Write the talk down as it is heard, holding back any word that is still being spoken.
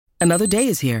Another day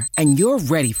is here, and you're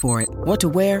ready for it. What to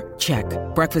wear? Check.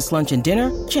 Breakfast, lunch, and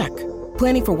dinner? Check.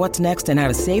 Planning for what's next and how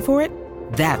to save for it?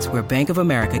 That's where Bank of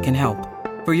America can help.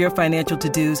 For your financial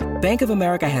to-dos, Bank of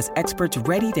America has experts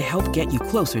ready to help get you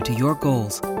closer to your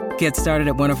goals. Get started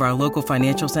at one of our local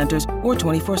financial centers or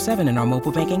 24/7 in our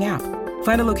mobile banking app.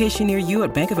 Find a location near you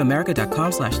at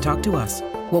bankofamerica.com/talktous.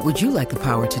 What would you like the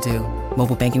power to do?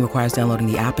 Mobile banking requires downloading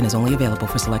the app and is only available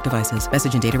for select devices.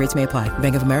 Message and data rates may apply.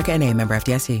 Bank of America N.A., member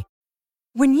FDIC.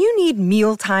 When you need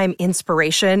mealtime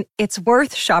inspiration, it's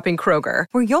worth shopping Kroger,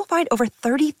 where you'll find over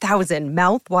 30,000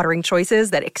 mouth-watering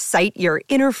choices that excite your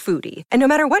inner foodie. And no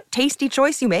matter what tasty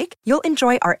choice you make, you'll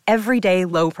enjoy our everyday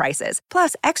low prices,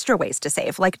 plus extra ways to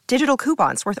save, like digital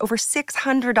coupons worth over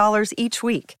 $600 each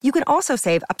week. You can also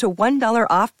save up to $1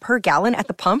 off per gallon at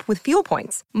the pump with fuel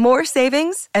points. More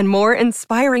savings and more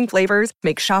inspiring flavors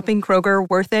make shopping Kroger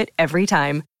worth it every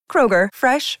time. Kroger,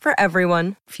 fresh for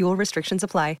everyone. Fuel restrictions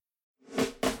apply.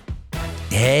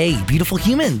 Hey, beautiful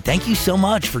human, thank you so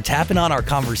much for tapping on our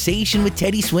conversation with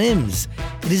Teddy Swims.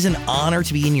 It is an honor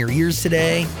to be in your ears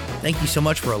today. Thank you so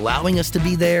much for allowing us to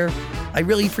be there. I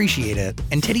really appreciate it.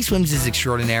 And Teddy Swims is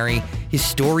extraordinary. His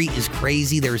story is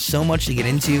crazy. There is so much to get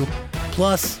into.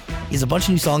 Plus, he has a bunch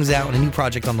of new songs out and a new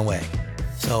project on the way.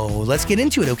 So let's get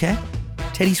into it, okay?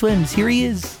 Teddy Swims, here he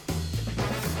is.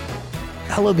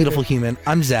 Hello, beautiful human.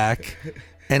 I'm Zach,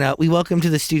 and we welcome to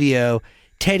the studio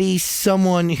Teddy,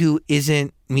 someone who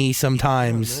isn't me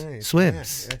sometimes, nice.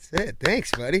 Swims. Yeah, that's it. Thanks,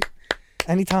 buddy.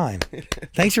 Anytime.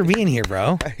 Thanks for being here,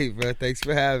 bro. Hey, bro. Thanks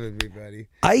for having me, buddy.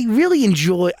 I really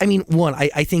enjoy,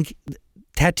 I think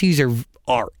tattoos are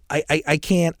art. I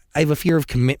can't, I have a fear of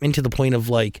commitment to the point of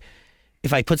like,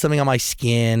 if I put something on my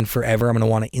skin forever, I'm going to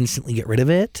want to instantly get rid of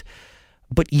it.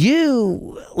 But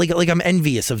you, I'm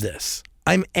envious of this.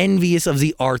 I'm envious of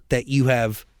the art that you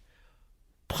have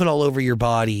put all over your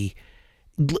body.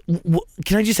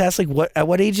 Can I just ask, at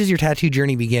what age does your tattoo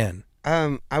journey begin?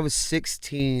 I was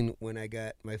 16 when I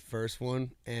got my first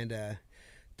one, and I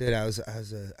was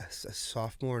a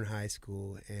sophomore in high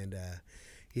school, and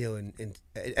and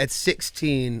at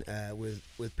 16,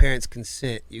 with parents'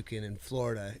 consent, you can in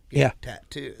Florida get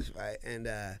tattoos, right? And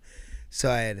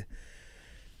so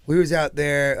we was out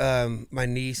there. My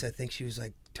niece, I think she was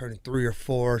like turning 3 or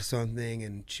 4 or something,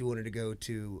 and she wanted to go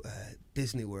to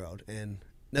Disney World, and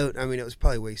no, I mean, it was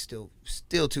probably still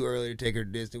too early to take her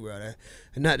to Disney World.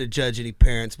 And not to judge any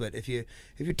parents, but if you're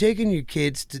taking your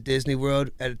kids to Disney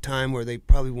World at a time where they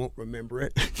probably won't remember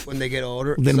it when they get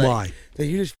older, then why? Then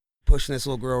you're just pushing this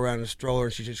little girl around in a stroller,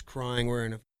 and she's just crying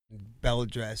wearing a Bella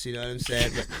dress. You know what I'm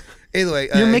saying? But either way,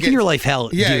 you're making your life hell.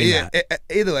 Yeah.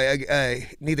 Either way,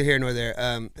 neither here nor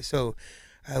there. So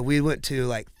we went to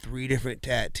like 3 different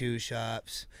tattoo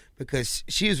shops, because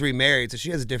she was remarried, so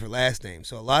she has a different last name.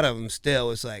 So a lot of them still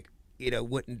was like,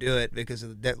 wouldn't do it because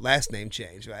of that last name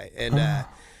change, right?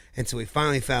 And so we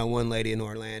finally found one lady in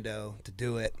Orlando to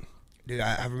do it. Dude,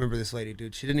 I remember this lady,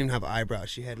 dude. She didn't even have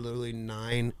eyebrows. She had literally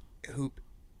 9 hoop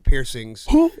piercings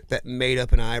that made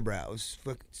up an eyebrow. It was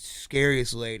the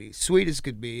scariest lady. Sweet as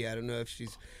could be. I don't know if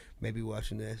she's maybe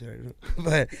watching this, and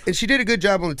she did a good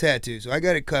job on the tattoo, so I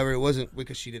got it covered. It wasn't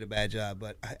because she did a bad job,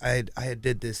 but I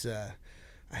did this.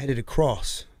 I did a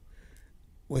cross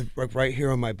with right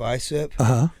here on my bicep,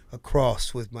 a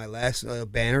cross with my last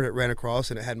banner that ran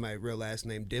across, and it had my real last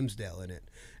name Dimsdale in it,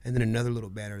 and then another little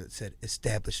banner that said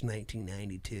established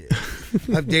 1992.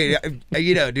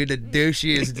 Dude, the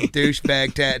douchiest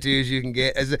douchebag tattoos you can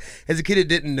get. As a kid that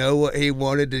didn't know what he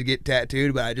wanted to get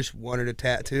tattooed, but I just wanted a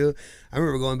tattoo. I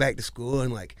remember going back to school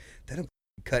and then I'm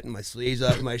cutting my sleeves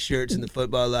off my shirts in the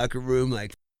football locker room,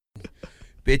 like,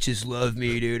 bitches love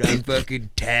me, dude. I'm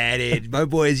fucking tatted. My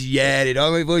boys yatted.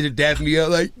 All my boys are dapping me up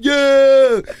like,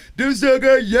 yeah, dude still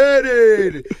got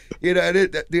yatted.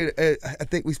 I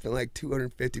think we spent like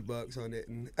 $250 on it.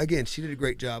 And again, she did a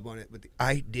great job on it. But the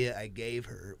idea I gave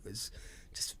her was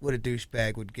just what a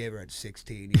douchebag would give her at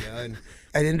 16, And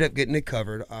I ended up getting it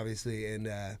covered, obviously. And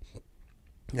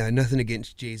nothing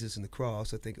against Jesus and the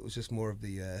cross. I think it was just more of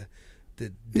the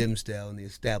Dimsdale and the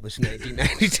established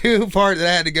 1992 part that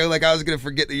I had to go like I was going to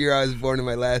forget the year I was born and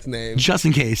my last name. Just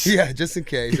in case. Yeah, just in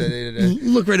case. I needed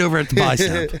Look right over at the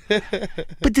bicep.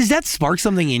 But does that spark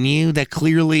something in you that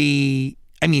clearly,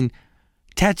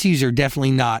 tattoos are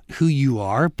definitely not who you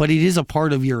are, but it is a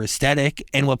part of your aesthetic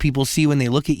and what people see when they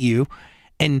look at you.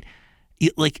 And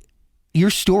your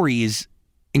story is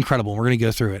incredible. We're going to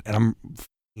go through it and I'm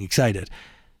excited.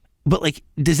 But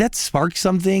does that spark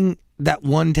something, that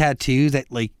one tattoo that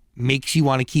makes you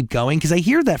want to keep going? Because I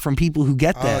hear that from people who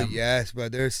get them. Oh yes,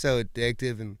 but they're so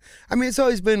addictive, and it's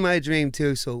always been my dream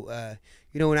too. So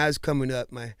when I was coming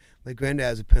up, my my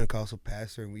granddad was a Pentecostal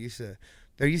pastor, and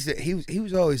he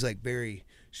was always like very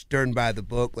stern by the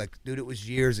book. Like, dude, it was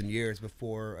years and years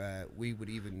before we would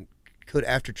could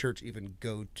after church even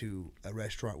go to a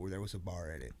restaurant where there was a bar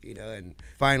in it, And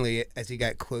finally, as he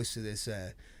got close to this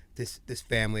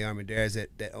family, Armendariz,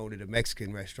 that owned a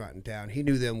Mexican restaurant in town, he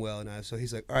knew them well enough, so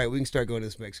he's like, all right, we can start going to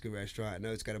this Mexican restaurant. I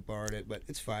know it's got a bar in it, but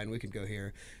it's fine, we can go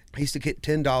here. I used to get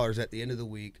 $10 at the end of the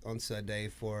week on Sunday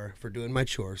for doing my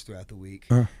chores throughout the week.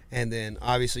 And then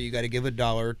obviously you got to give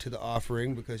 $1 to the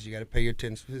offering because you got to pay your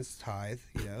 10% tithe,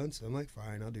 and so I'm like,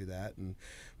 fine, I'll do that. And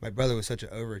my brother was such an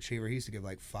overachiever, he used to give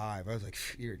like $5. I was like,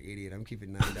 you're an idiot, I'm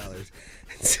keeping $9.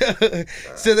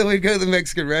 so then we'd go to the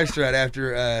Mexican restaurant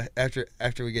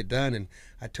after we get done, and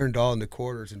I turned all into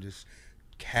quarters and just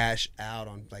cash out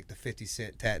on like the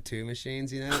 50-cent tattoo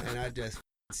machines, and I just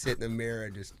sit in the mirror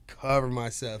and just cover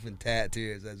myself in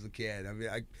tattoos as a kid. I mean,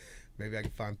 maybe I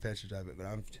can find pictures of it, but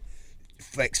I'm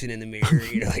flexing in the mirror,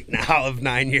 like now I'm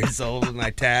 9 years old with my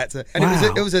tats. And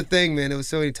it was a thing, man. There was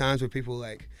so many times where people were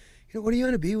like, what are you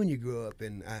going to be when you grow up?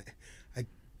 And I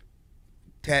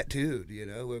tattooed,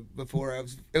 before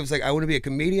it was like, I want to be a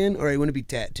comedian or I want to be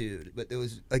tattooed. But it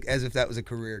was like as if that was a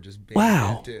career, just being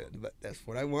tattooed. But that's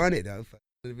what I wanted. I wanted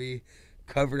to be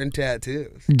covered in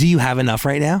tattoos. Do you have enough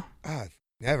right now?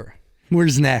 Never.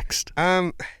 Where's next?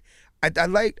 I'm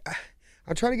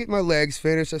trying to get my legs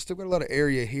finished. I still got a lot of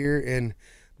area here, and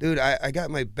dude, I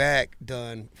got my back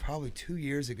done probably 2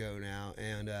 years ago now,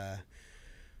 and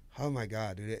oh my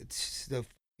God, dude, it's the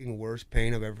fucking worst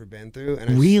pain I've ever been through,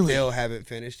 and I still haven't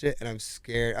finished it, and I'm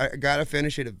scared. I gotta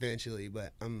finish it eventually,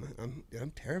 but I'm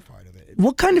terrified of it.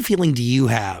 What kind of feeling do you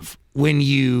have when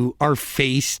you are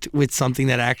faced with something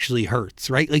that actually hurts,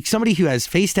 right? Like somebody who has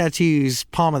face tattoos,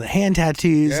 palm of the hand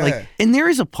tattoos, and there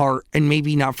is a part, and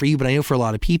maybe not for you, but I know for a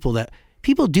lot of people, that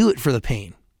people do it for the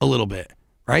pain a little bit,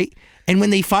 right? And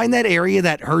when they find that area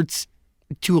that hurts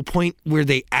to a point where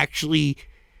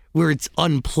where it's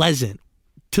unpleasant,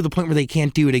 to the point where they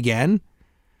can't do it again,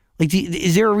 like,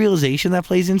 is there a realization that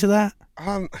plays into that?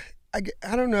 I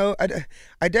don't know.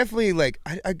 I definitely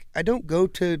I don't go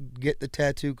to get the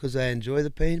tattoo because I enjoy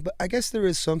the pain, but I guess there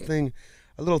is something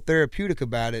a little therapeutic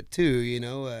about it too.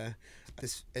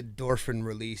 This endorphin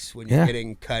release when you're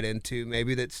getting cut into.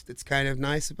 Maybe that's kind of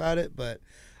nice about it, but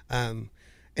and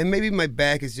maybe my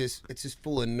back is just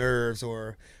full of nerves,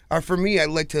 or for me, I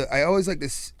always like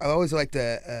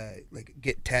to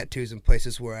get tattoos in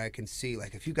places where I can see,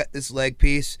 like, if you got this leg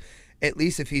piece, at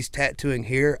least if he's tattooing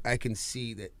here, I can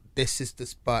see that this is the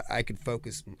spot I can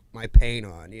focus my pain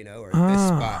on, or this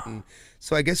spot. And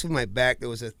so I guess with my back, there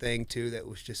was a thing too that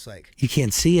was just like, you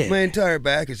can't see it. My entire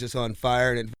back is just on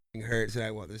fire and it hurts, and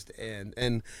I want this to end.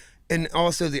 And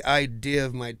also the idea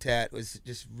of my tat was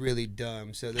just really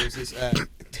dumb. So there's this,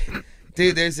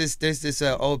 dude, there's this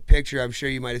old picture. I'm sure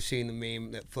you might have seen the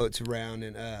meme that floats around,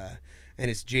 and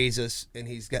it's Jesus, and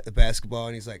he's got the basketball,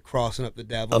 and he's like crossing up the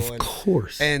devil. Of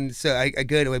course. And so I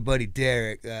go to my buddy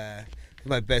Derek,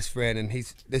 my best friend, and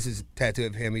this is a tattoo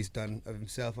of him. He's done of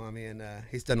himself on me, and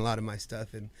he's done a lot of my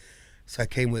stuff. And so I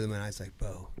came with him, and I was like,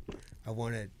 Bo, I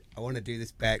want to do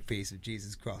this back piece of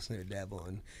Jesus crossing the devil.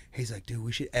 And he's like, dude,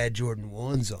 we should add Jordan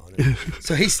 1s on it.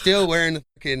 So he's still wearing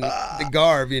the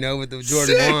garb, with the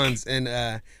Jordan 1s.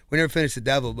 And we never finished the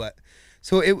devil. But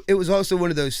so it was also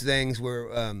one of those things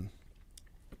where,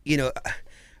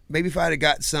 maybe if I'd have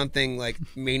got something like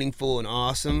meaningful and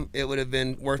awesome, it would have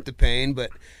been worth the pain.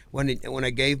 But when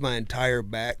I gave my entire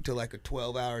back to like a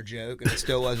 12-hour joke and it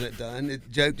still wasn't done, the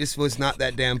joke just was not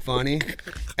that damn funny.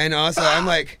 And also, I'm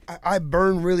like, I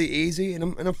burn really easy, and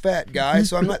I'm a fat guy,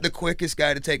 so I'm not the quickest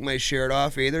guy to take my shirt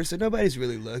off either. So nobody's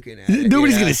really looking at it.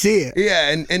 Nobody's gonna see it.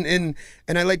 Yeah, and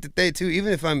I like to say too,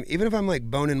 even if I'm like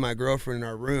boning my girlfriend in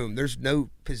our room, there's no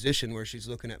position where she's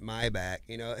looking at my back.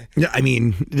 Yeah, I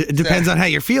mean, it depends on how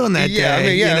you're feeling that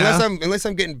day. Unless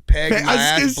I'm getting pegged and my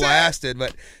ass blasted.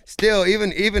 But still,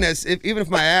 even if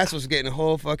my ass was getting a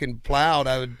whole fucking plowed,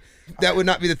 that would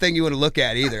not be the thing you want to look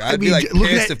at either. I'd be like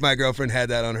pissed if my girlfriend had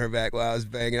that on her back while I was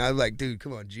banging. I was like, dude,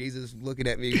 come on, Jesus, looking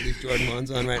at me with these Jordan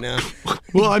 1s on right now.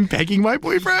 Well, I'm pegging my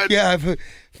boyfriend. Yeah,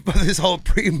 this whole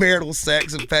premarital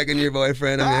sex of pegging your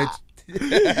boyfriend. I mean,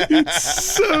 it's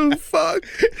so fucked.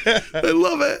 I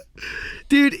love it,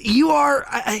 dude. You are.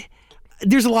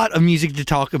 There's a lot of music to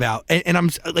talk about, and I'm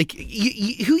like,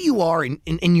 who you are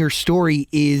and your story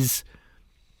is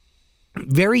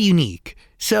very unique.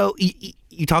 So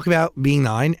you talk about being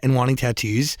 9 and wanting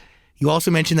tattoos. You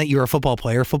also mentioned that you're a football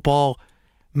player. Football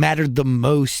mattered the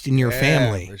most in your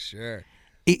family. For sure.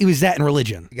 It was that and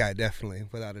religion. Yeah, definitely,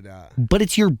 without a doubt. But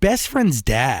it's your best friend's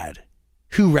dad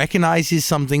who recognizes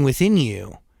something within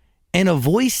you, and a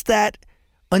voice that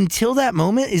until that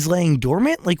moment is laying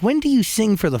dormant? Like, when do you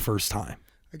sing for the first time?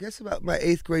 I guess about my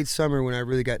 8th grade summer when I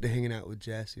really got to hanging out with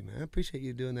Jesse, man. I appreciate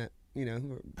you doing that,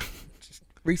 just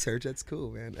research. That's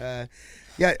cool, man.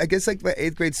 Yeah, I guess like my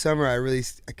 8th grade summer,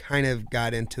 I kind of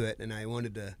got into it, and I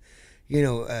wanted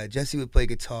to, Jesse would play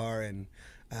guitar, and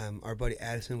our buddy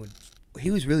Addison he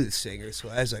was really the singer, so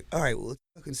I was like, all right, well, let's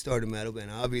fucking start a metal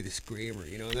band. I'll be the screamer,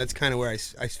 and that's kind of where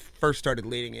I first started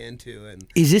leading into. And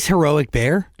is this Heroic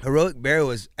Bear? Heroic Bear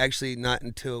was actually not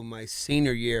until my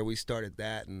senior year we started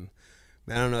that, and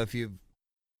I don't know if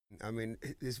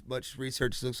as much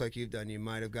research as looks like you've done, you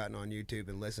might have gotten on YouTube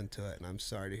and listened to it, and I'm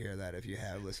sorry to hear that if you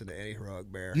have listened to any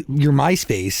Heroic Bear. Your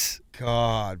MySpace.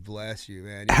 God bless you,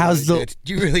 man.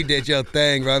 You really did your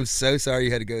thing, bro. I'm so sorry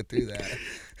you had to go through that.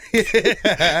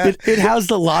 It housed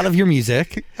a lot of your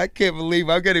music. I can't believe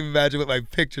I can't even imagine what my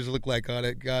pictures look like on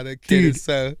it. God, I Dude,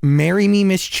 so. Marry Me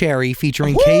Miss Cherry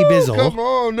featuring Kay Bizzle. Come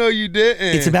on, no you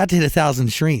didn't. It's about to hit 1,000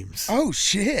 streams. Oh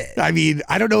shit. I mean,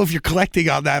 I don't know if you're collecting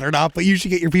on that or not, but you should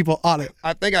get your people on it.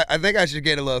 I think I should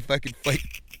get a little fucking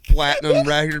platinum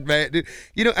record, man. Dude,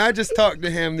 I just talked to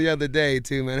him the other day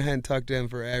too, man. I hadn't talked to him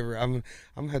forever. I'm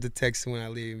gonna have to text him when I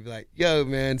leave and be like, yo,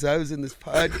 man, so I was in this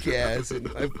podcast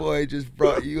and my boy just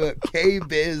brought you up, Kay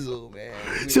Bizzle,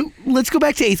 man. So let's go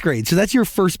back to 8th grade. So that's your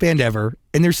first band ever,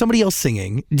 and there's somebody else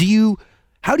singing.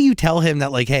 How do you tell him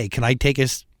that, like, hey, can I take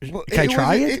us? Can I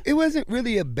try it? It wasn't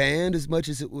really a band as much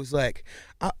as it was like,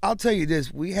 I'll tell you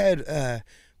this, we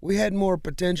had more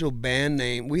potential band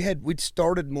name. We'd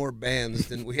started more bands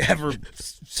than we ever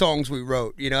songs we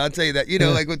wrote. I'll tell you that.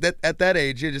 Like with that, at that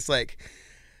age, you're just like,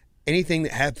 anything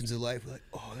that happens in life, we're like,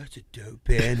 oh, that's a dope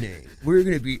band name. We're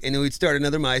gonna be, and then we'd start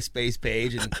another MySpace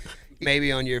page, and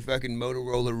maybe on your fucking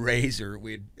Motorola Razor,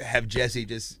 we'd have Jesse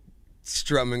just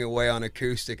strumming away on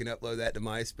acoustic and upload that to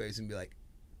MySpace and be like,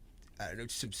 I don't know,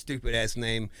 some stupid ass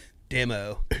name,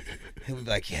 Demo, and we'd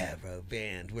be like, yeah, bro,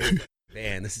 band. We're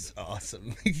Man, this is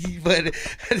awesome. But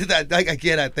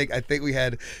again, I think we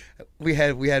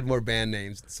had more band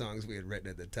names than songs we had written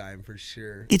at the time for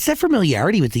sure. It's that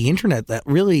familiarity with the internet that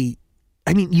really,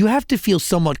 I mean, you have to feel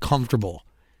somewhat comfortable,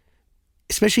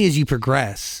 especially as you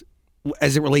progress,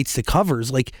 as it relates to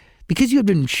covers, like because you had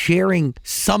been sharing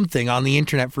something on the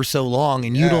internet for so long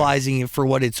and utilizing it for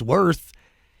what it's worth.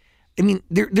 I mean,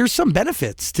 there's some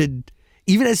benefits to,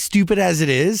 even as stupid as it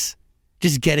is,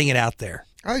 just getting it out there.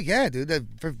 Oh yeah, dude.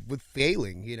 With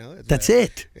failing, That's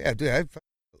it. Yeah, dude. I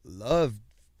love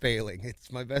failing.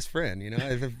 It's my best friend.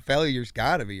 Failure's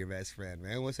got to be your best friend,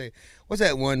 man. What's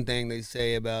that one thing they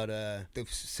say about the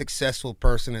successful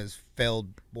person has failed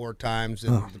more times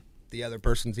than the other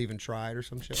person's even tried or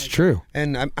some shit? It's like true. That.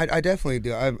 And I definitely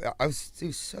do. I was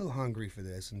so hungry for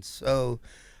this, and so.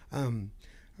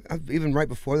 Even right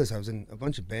before this, I was in a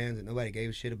bunch of bands that nobody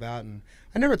gave a shit about, and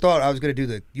I never thought I was going to do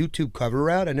the YouTube cover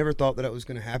route. I never thought that it was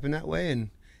going to happen that way, and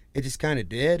it just kind of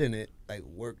did, and it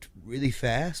worked really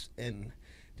fast, and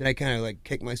then I kind of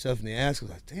kicked myself in the ass. I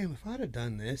was like, damn, if I'd have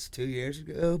done this 2 years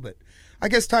ago, but I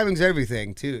guess timing's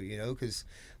everything too, because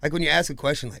when you ask a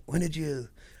question like, when did you?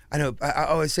 I know I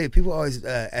always say, people always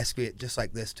ask me it just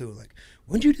like this too, like,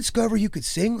 when did you discover you could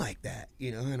sing like that,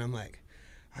 And I'm like,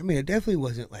 I mean, it definitely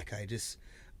wasn't like I just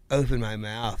opened my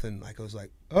mouth and I was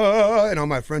like, oh, and all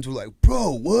my friends were like,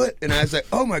 bro, what? And I was like,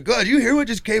 oh my God, you hear what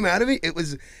just came out of me? It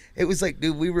was like,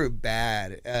 dude, we were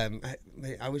bad.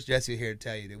 I wish Jesse here to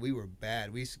tell you that we were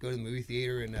bad. We used to go to the movie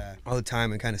theater and all the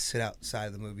time and kind of sit outside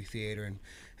of the movie theater and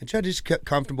try to just get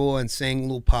comfortable and sing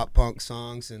little pop punk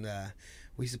songs. And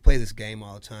we used to play this game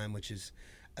all the time, which is,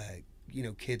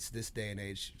 kids this day and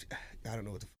age, I don't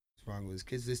know what the wrong with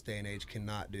kids this day and age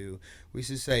cannot do. We used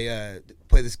to say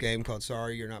play this game called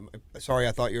Sorry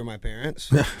I Thought You Were My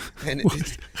Parents. And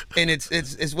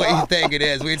it's what you think it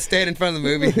is. We'd stand in front of the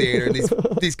movie theater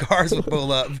and these cars would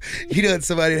pull up, and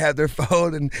somebody'd have their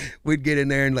phone and we'd get in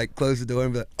there and close the door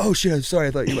and be like, oh shit, I'm sorry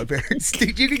I thought you were my parents.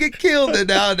 Dude, you could get killed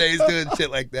nowadays doing shit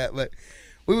like that. But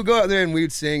we would go out there and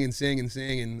we'd sing and sing and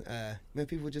sing, and man,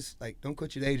 people would just don't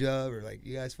quit your day job, or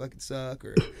you guys fucking suck,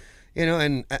 or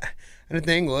and the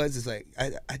thing was,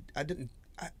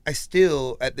 I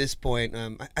still, at this point,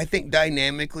 I think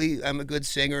dynamically I'm a good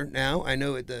singer now. I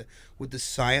know with the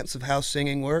science of how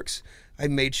singing works, I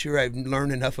made sure I've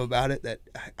learned enough about it that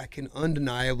I can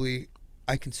undeniably,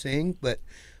 I can sing, but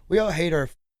we all hate our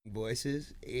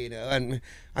voices, and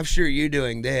I'm sure you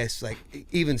doing this,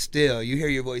 even still, you hear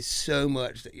your voice so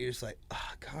much that you're just like,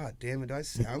 oh, God damn it, do I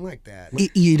sound like that?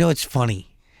 It's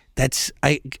funny.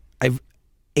 I've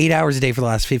 8 hours a day for the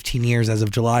last 15 years. As of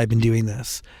July, I've been doing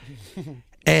this.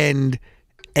 And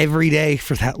every day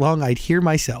for that long, I'd hear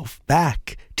myself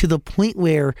back to the point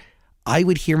where I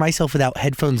would hear myself without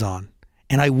headphones on.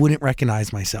 and I wouldn't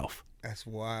recognize myself. That's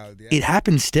wild. Yeah. It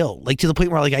happens still, like to the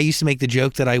point where like I used to make the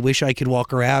joke that I wish I could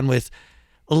walk around with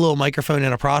a little microphone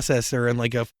and a processor and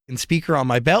like a fucking speaker on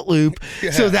my belt loop.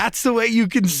 Yeah. So that's the way you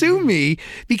consume me.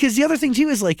 Because the other thing too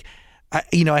is like, I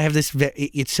have this,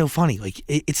 it's so funny. Like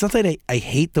it's not that I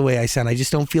hate the way I sound. I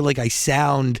just don't feel like I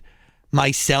sound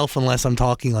myself unless I'm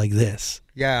talking like this.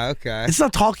 Yeah. Okay. It's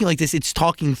not talking like this. It's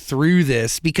talking through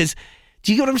this because,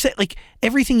 do you get what I'm saying? Like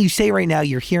everything you say right now,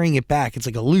 you're hearing it back. It's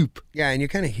like a loop. Yeah. And you're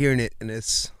kind of hearing it, and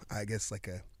it's, I guess, like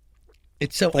a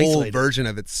It's so whole isolated. version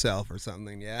of itself or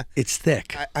something. Yeah. It's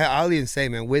thick. I'll even say,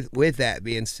 man, with that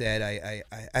being said, I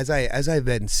as I've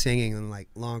been singing and like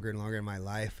longer and longer in my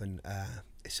life, and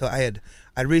so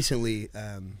I recently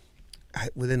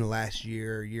within the last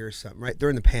year or something, right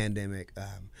during the pandemic,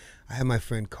 I had my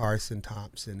friend Carson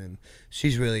Thompson, and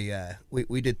she's really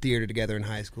we did theater together in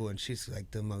high school, and she's like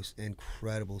the most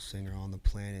incredible singer on the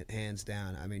planet, hands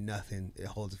down. I mean, nothing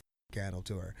holds a candle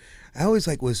to her. I always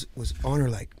like was on her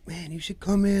like, man, you should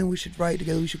come in, we should write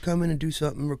together, we should come in and do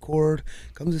something, record,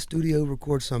 come to the studio,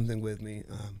 record something with me.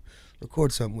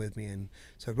 And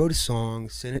so I wrote a song,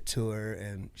 sent it to her,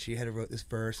 and she had to wrote this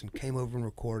verse and came over and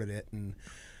recorded it, and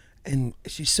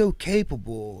she's so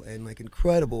capable and like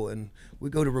incredible, and we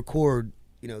go to record,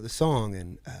 the song,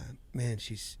 and man,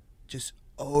 she's just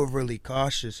overly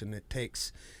cautious, and it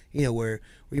takes, where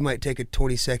we might take a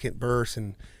 20-second verse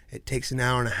and it takes an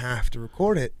hour and a half to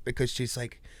record it because she's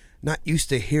like not used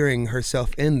to hearing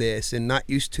herself in this, and not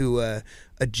used to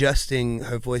adjusting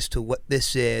her voice to what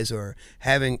this is, or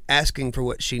asking for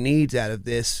what she needs out of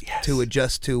this. Yes. To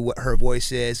adjust to what her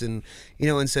voice is, and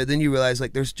and so then you realize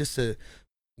like there's just a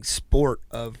sport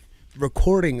of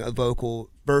recording a vocal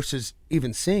versus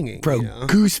even singing. Bro,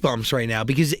 goosebumps right now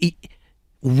because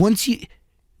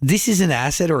this is an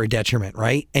asset or a detriment,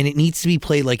 right? And it needs to be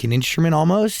played like an instrument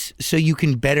almost, so you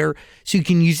can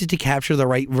use it to capture the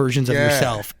right versions of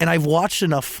yourself. And I've watched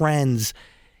enough friends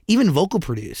even vocal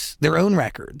produce their own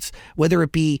records, whether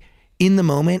it be in the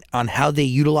moment on how they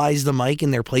utilize the mic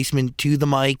and their placement to the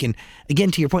mic. And again,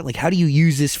 to your point, like how do you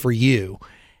use this for you?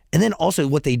 And then also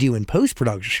what they do in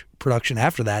post-production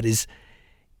after that is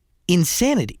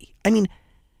insanity. I mean,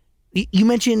 you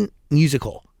mentioned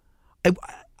musical.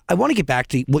 I want to get back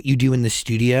to what you do in the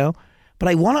studio, but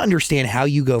I want to understand how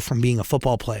you go from being a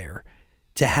football player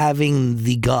to having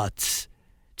the guts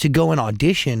to go and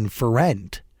audition for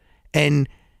Rent. And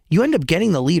you end up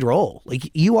getting the lead role.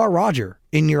 Like you are Roger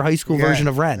in your high school version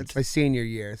of Rent. That's my senior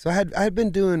year. So I had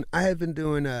been doing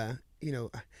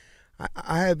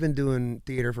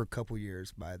theater for a couple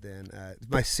years by then.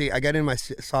 I got in my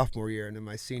sophomore year, and in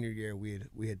my senior year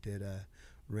we had did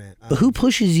Rent. But who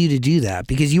pushes you to do that?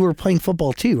 Because you were playing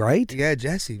football too, right? Yeah,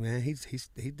 Jesse, man,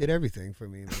 he did everything for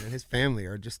me, man. His family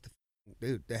are just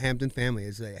the Hampton family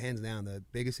is hands down the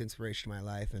biggest inspiration in my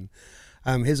life,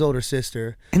 and his older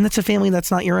sister. And that's a family that's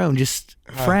not your own, just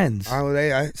friends.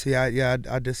 I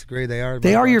disagree. They are.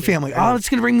 They are your family. Oh, it's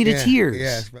gonna bring me to tears.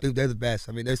 Yeah, dude, they're the best.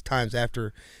 I mean, there's times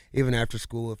even after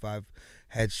school, if I've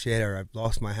had shit or I've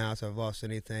lost my house, I've lost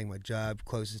anything, my job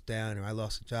closes down, or I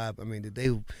lost a job. I mean,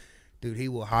 dude, he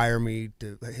will hire me.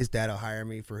 His dad will hire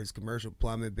me for his commercial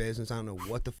plumbing business. I don't know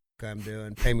what the fuck I'm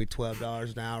doing. Pay me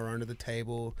 $12 an hour under the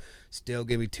table. Still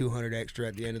give me $200 extra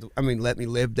at the end of let me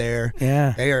live there.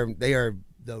 Yeah. They are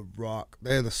the rock.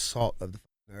 They're the salt of the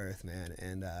earth, man.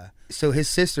 And so his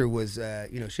sister was,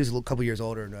 she was a couple years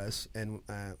older than us, and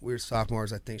we were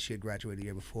sophomores. I think she had graduated the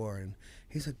year before, and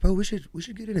he's like, bro, we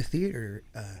should get into theater.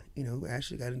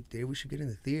 Ashley got into theater. We should get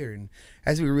into theater. And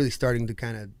as we were really starting to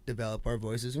kind of develop our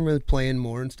voices and really playing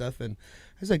more and stuff, and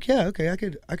I was like, yeah, okay, I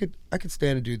could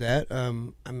stand to do that.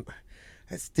 I'm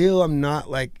not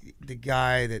like the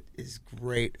guy that is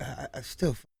great. I'm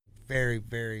still very,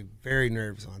 very, very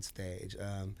nervous on stage.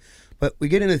 But we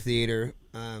get into theater,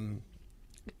 and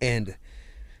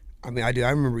I mean, I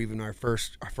remember even our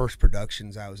first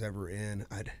productions I was ever in.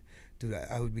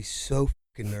 I would be so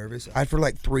fucking nervous. I'd for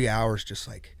like 3 hours just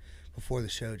like before the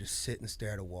show just sit and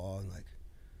stare at a wall and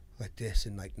like this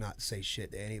and like not say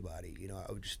shit to anybody.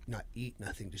 I would just not eat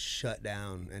nothing, just shut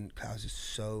down, and I was just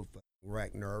so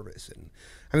fucking nervous. And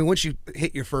I mean, once you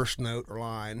hit your first note or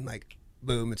line, like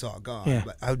boom, it's all gone. Yeah.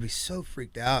 But I would be so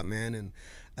freaked out, man. And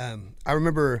I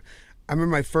remember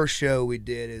my first show we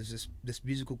did is this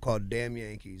musical called Damn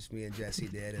Yankees, me and Jesse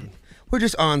did, and we're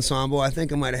just ensemble. I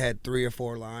think I might have had 3 or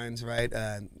 4 lines, right?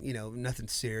 Nothing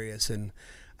serious. And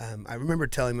I remember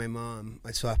telling my mom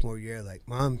my sophomore year, like,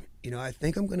 Mom, I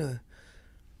think I'm gonna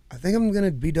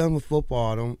be done with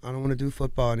football. I don't want to do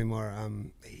football anymore.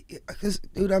 Because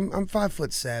dude, I'm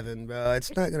 5'7", bro.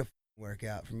 It's not gonna work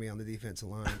out for me on the defensive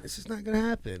line. It's just not gonna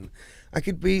happen. I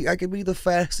could be the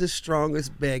fastest,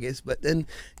 strongest, biggest, but then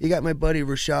you got my buddy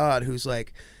Rashad, who's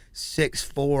like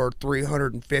 6'4",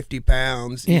 350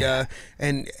 pounds. Yeah.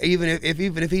 And even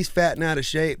if he's fat and out of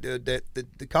shape, dude,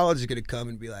 the college is gonna come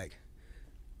and be like,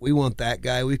 we want that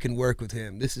guy. We can work with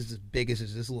him. This is as big as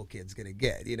this little kid's gonna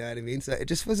get. You know what I mean? So it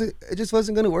just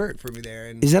wasn't gonna work for me there.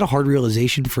 And Is that a hard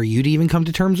realization for you to even come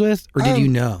to terms with, or did you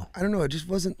know? I don't know. It just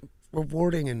wasn't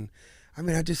rewarding, and I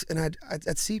mean,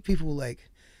 I'd see people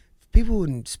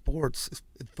in sports,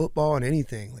 football, and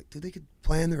anything. Like, dude, they could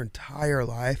plan their entire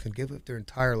life and give up their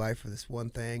entire life for this one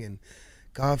thing, and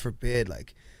God forbid,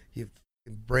 like, you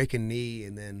break a knee,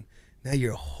 and then now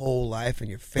your whole life and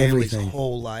your family's Everything.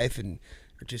 whole life, and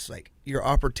just like your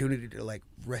opportunity to like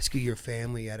rescue your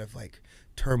family out of like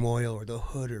turmoil or the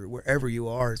hood or wherever you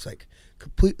are, it's like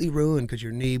completely ruined because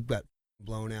your knee got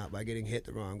blown out by getting hit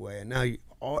the wrong way, and now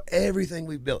everything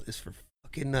we built is for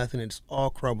fucking nothing. It's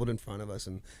all crumbled in front of us,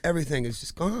 and everything is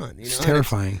just gone. You know? It's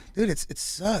terrifying. Dude, it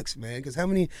sucks, man. Because how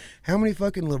many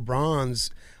fucking LeBrons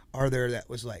are there that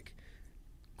was like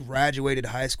graduated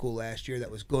high school last year that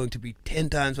was going to be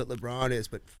 10 times what LeBron is,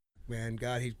 but man,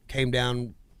 God, he came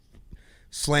down,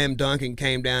 slam dunk, and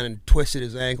came down and twisted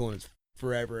his ankle, and it's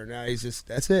forever. And now he's just,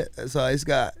 that's it. That's all he's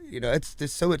got. You know, it's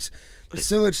just so much.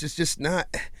 It's just not.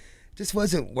 Just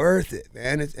wasn't worth it,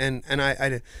 man.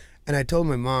 I told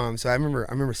my mom. So I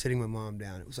remember sitting my mom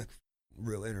down. It was like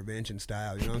real intervention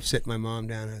style, you know. I'm sitting my mom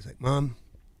down, and I was like, Mom,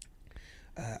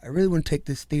 I really want to take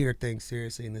this theater thing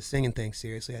seriously and the singing thing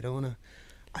seriously. I don't want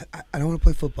to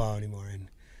play football anymore. And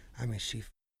I mean, she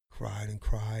cried,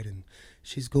 and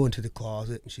she's going to the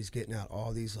closet, and she's getting out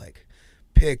all these like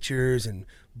pictures and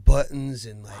buttons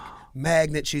and like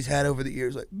magnets she's had over the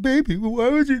years. Like, baby, why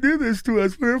would you do this to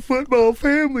us? We're a football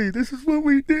family. This is what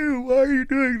we do. Why are you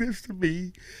doing this to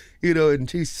me? You know, and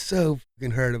she's so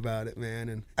fucking hurt about it, man.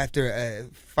 And after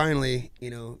finally, you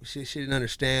know, she didn't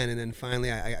understand, and then finally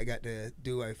I got to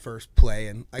do my first play,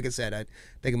 and like I said, I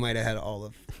think I might have had all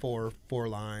of four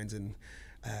lines, and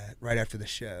right after the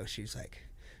show, she's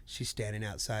standing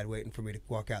outside waiting for me to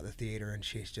walk out the theater, and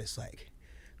she's just like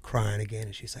crying again,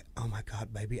 and she's like, oh my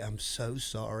God, baby, I'm so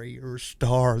sorry. You're a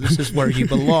star. This is where you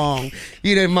belong.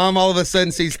 You know, Mom all of a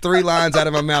sudden sees 3 lines out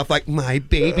of my mouth like, my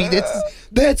baby,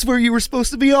 that's where you were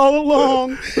supposed to be all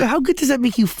along. How good does that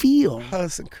make you feel? Oh,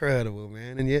 it's incredible,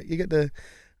 man. And you get to,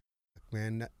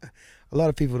 man, a lot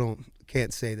of people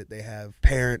can't say that they have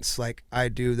parents like I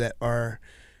do that are,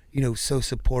 you know, so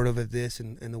supportive of this,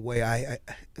 and the way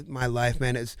my life,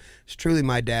 man, it's truly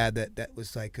my dad that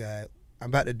was like, I'm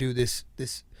about to do this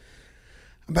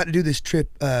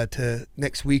trip to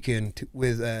next weekend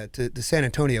to San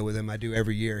Antonio with him. I do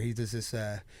every year. He does this.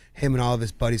 Him and all of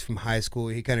his buddies from high school.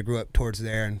 He kind of grew up towards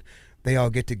there, and they all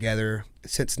get together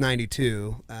since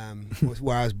 '92, was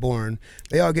where I was born.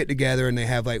 They all get together and they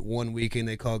have like one weekend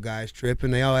they call guys trip,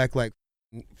 and they all act like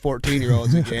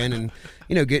 14-year-olds again, and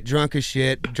you know, get drunk as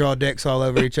shit, draw dicks all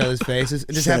over each other's faces,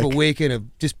 and just have a weekend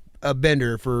of just a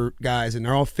bender for guys. And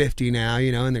they're all 50 now,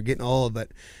 you know, and they're getting old. But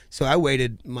so I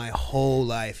waited my whole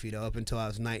life, you know, up until I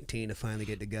was 19 to finally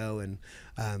get to go. And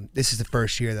this is the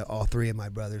first year that all 3 of my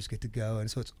brothers get to go,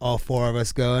 and so it's all 4 of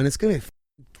us go, and it's gonna be the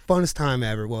funnest time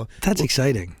ever. Well, That's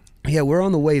exciting. Yeah, we're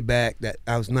on the way back. That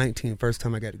I was 19 first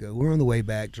time I got to go. We're on the way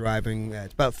back driving.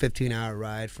 It's about a 15-hour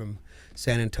ride from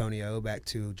San Antonio back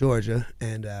to Georgia,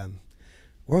 and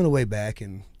we're on the way back,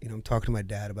 and you know, I'm talking to my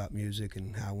dad about music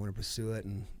and how I want to pursue it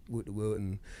and woot,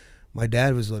 and my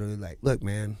dad was literally like, look,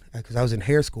 man, because I was in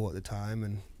hair school at the time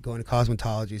and going to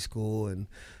cosmetology school and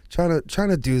trying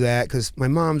to do that because my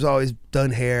mom's always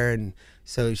done hair, and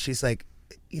so she's like,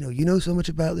 you know so much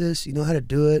about this, you know how to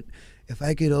do it. If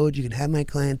I get old, you can have my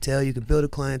clientele, you can build a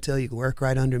clientele, you can work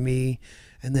right under me,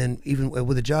 and then even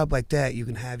with a job like that, you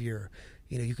can have your,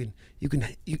 you know,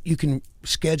 you can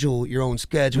schedule your own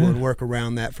schedule and work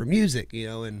around that for music, you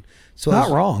know. And so Not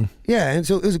wrong. Yeah, and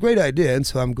so it was a great idea. And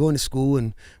so I'm going to school,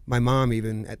 and my mom,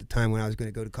 even at the time when I was going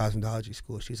to go to cosmetology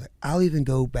school, she's like, I'll even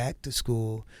go back to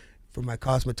school for my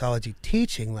cosmetology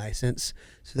teaching license,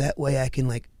 so that way I can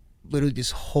like literally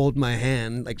just hold my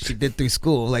hand like she did through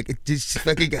school, like just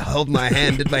fucking hold my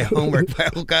hand, did my homework my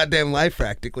whole goddamn life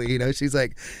practically, you know. She's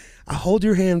like, I hold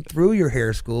your hand through your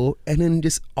hair school, and then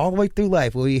just all the way through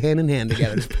life we'll be hand in hand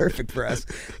together. It's perfect for us,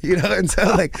 you know. And so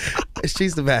like,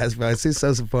 she's the best, bro. She's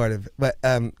so supportive. But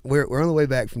we're on the way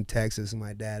back from Texas, and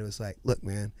my dad was like, look,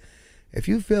 man, if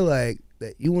you feel like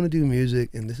that you want to do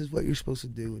music and this is what you're supposed to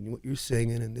do and what you're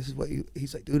singing and this is what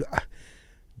he's like, dude,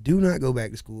 do not go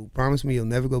back to school. Promise me you'll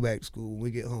never go back to school. When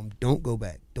we get home, don't go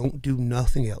back. Don't do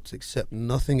nothing else, accept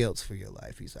nothing else for your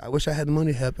life. He said, I wish I had the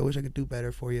money to help. I wish I could do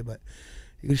better for you, but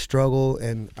you struggle,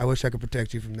 and I wish I could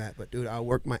protect you from that. But, dude, I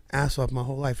worked my ass off my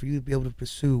whole life for you to be able to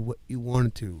pursue what you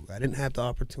wanted to. I didn't have the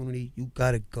opportunity. You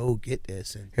got to go get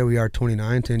this. And here we are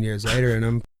 29, 10 years later, and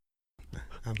I'm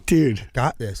dude,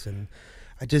 got this. And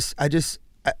I just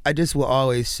will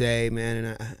always say, man,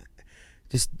 and I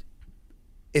just,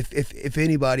 if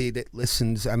anybody that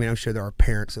listens, I mean, I'm sure there are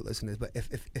parents that listen to this,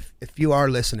 but if you are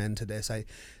listening to this, I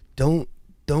don't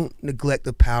neglect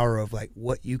the power of like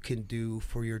what you can do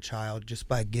for your child just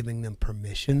by giving them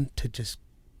permission to just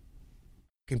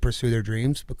can pursue their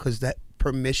dreams, because that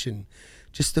permission,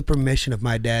 just the permission of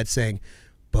my dad saying,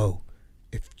 Bo,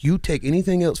 if you take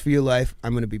anything else for your life,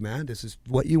 I'm going to be mad. This is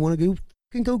what you want to do. You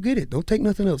can go get it. Don't take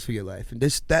nothing else for your life. And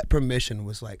that permission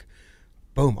was like,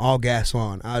 boom, all gas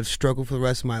on. I would struggle for the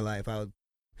rest of my life. I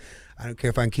don't care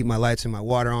if I can keep my lights and my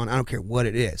water on. I don't care what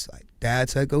it is. Like, Dad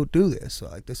said, go do this. So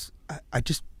like this, I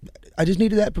just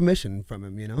needed that permission from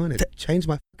him, and it changed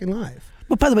my fucking life.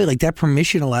 But by the way, like that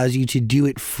permission allows you to do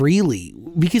it freely,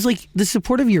 because like the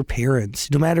support of your parents,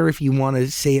 no matter if you want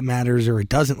to say it matters or it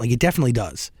doesn't, like it definitely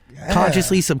does. Yeah.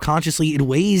 Consciously, subconsciously, it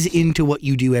weighs into what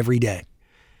you do every day.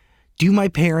 Do my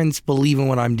parents believe in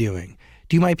what I'm doing?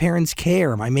 Do my parents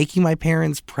care? Am I making my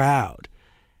parents proud?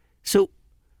 So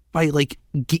by like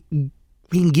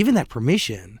being given that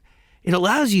permission, it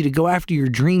allows you to go after your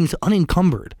dreams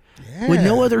unencumbered, with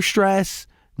no other stress,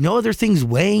 no other things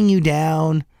weighing you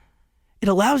down. It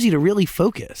allows you to really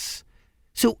focus.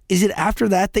 So is it after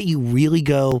that you really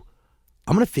go,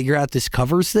 I'm going to figure out this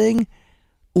covers thing?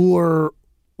 Or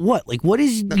what? Like, what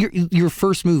is your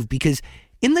first move? Because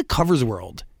in the covers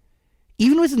world,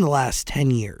 even within the last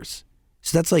 10 years,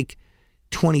 so that's like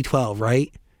 2012,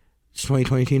 right? It's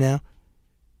 2022 now.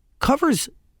 Covers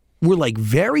were like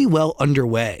very well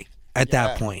underway at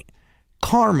that point.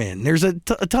 Carmen, there's a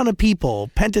ton of people,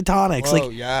 Pentatonix. Whoa,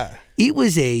 like, it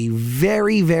was a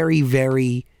very, very,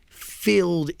 very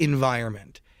filled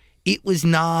environment. It was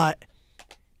not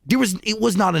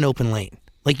an open lane.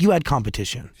 Like, you had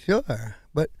competition. Sure.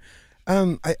 But I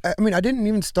mean, I didn't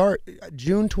even start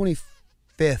June 25th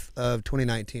of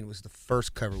 2019 was the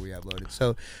first cover we uploaded.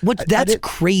 So that's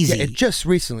crazy. Yeah, it just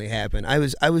recently happened. I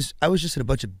was just in a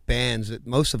bunch of bands that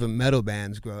most of them metal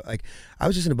bands grow. Like, I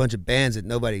was just in a bunch of bands that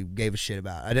nobody gave a shit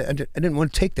about. I didn't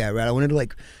want to take that route. I wanted to,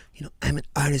 like, I'm an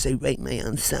artist. I write my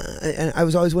own song. And I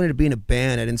was always wanted to be in a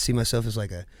band. I didn't see myself as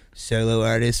like a solo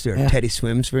artist or Teddy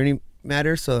Swims for any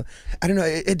matter. So I don't know.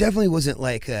 It definitely wasn't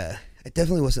like I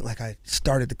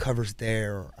started the covers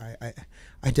there. Or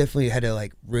I definitely had to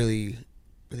like really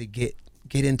get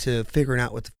into figuring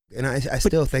out and I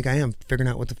still think I am figuring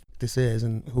out what this is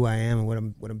and who I am and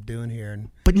what I'm doing here.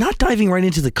 But not diving right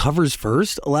into the covers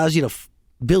first allows you to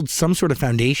build some sort of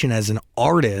foundation as an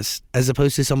artist, as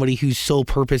opposed to somebody whose sole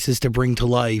purpose is to bring to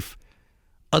life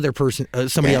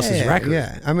somebody else's record.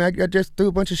 Yeah, I mean, I just threw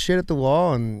a bunch of shit at the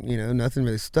wall and nothing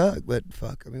really stuck. But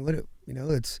fuck, I mean,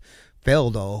 it's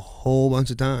failed a whole bunch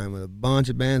of time with a bunch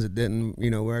of bands that didn't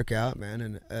work out,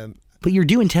 man. And but you're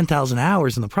doing 10,000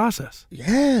 hours in the process.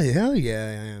 Yeah, hell yeah,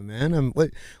 I am, man.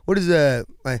 What is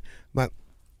my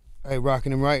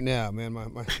rocking him right now, man.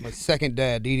 My second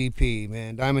dad, DDP,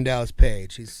 man, Diamond Dallas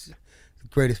Page. He's the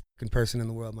greatest fucking person in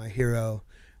the world, my hero.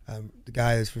 The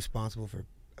guy is responsible for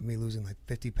me losing like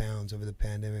 50 pounds over the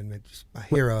pandemic. Man, just my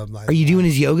hero. Are you doing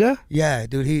his yoga? Yeah,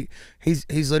 dude.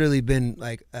 He's literally been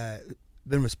like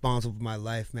been responsible for my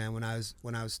life, man. When I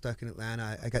was stuck in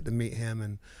Atlanta, I got to meet him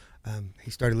and. He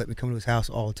started letting me come to his house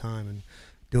all the time and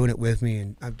doing it with me,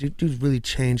 and dude really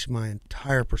changed my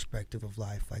entire perspective of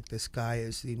life. Like, this guy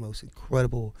is the most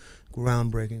incredible,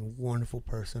 groundbreaking, wonderful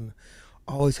person.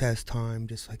 Always has time,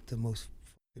 just like the most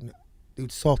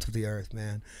dude, salt of the earth,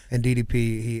 man. And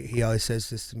DDP, he always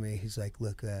says this to me. He's like,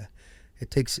 look,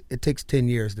 it takes 10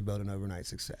 years to build an overnight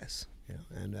success,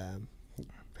 and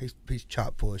he's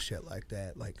chock full of shit like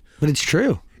that. Like, but it's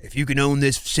true. If you can own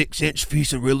this 6-inch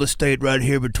piece of real estate right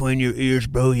here between your ears,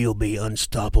 bro, you'll be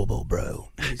unstoppable, bro.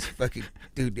 He's fucking,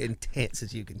 dude, intense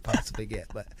as you can possibly get.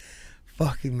 But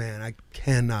fucking, man,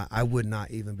 I would not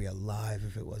even be alive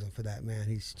if it wasn't for that, man.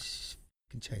 He's just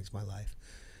fucking changed my life.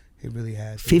 He really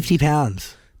has. 50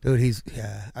 pounds. Dude,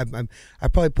 I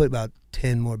probably put about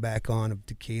 10 more back on of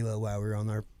tequila while we were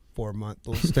on our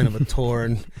 4-month stint of a tour,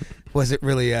 and wasn't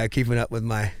really keeping up with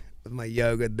my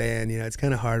yoga then. It's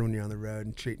kind of hard when you're on the road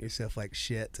and treating yourself like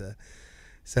shit.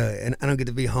 And I don't get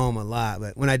to be home a lot,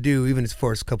 but when I do, even for the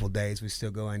first couple of days, we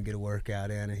still go in and get a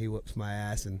workout in, and he whoops my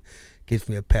ass and gives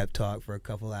me a pep talk for a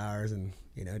couple hours, and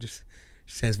just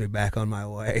sends me back on my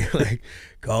way. Like,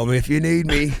 call me if you need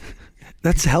me.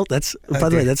 That's by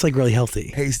the way, that's like really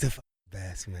healthy. He's the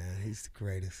best, man. He's the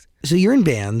greatest. So you're in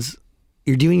bands,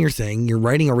 you're doing your thing, you're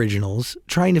writing originals,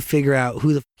 trying to figure out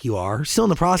who the fuck you are, still in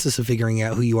the process of figuring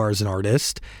out who you are as an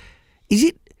artist. Is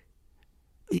it,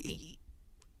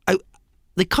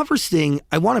 the covers thing,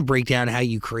 I want to break down how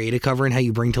you create a cover and how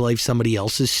you bring to life somebody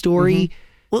else's story. Mm-hmm.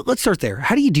 Well, let's start there.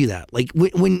 How do you do that? Like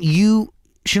when you,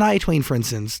 Shania Twain, for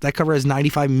instance, that cover has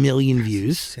 95 million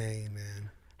views. Insane,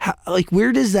 man. How, like,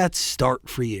 where does that start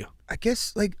for you? I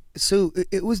guess, like, so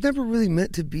it was never really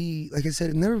meant to be, like I said,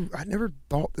 I never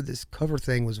thought that this cover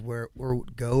thing was where it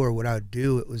would go or what I would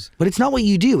do. It was. But it's not what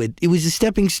you do. It was a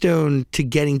stepping stone to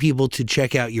getting people to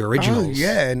check out your originals. Oh,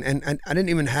 yeah, and I didn't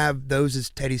even have those as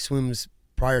Teddy Swims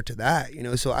prior to that, you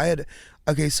know. So I had,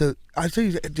 okay, so I'll tell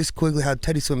you just quickly how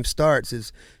Teddy Swim starts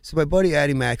is, so my buddy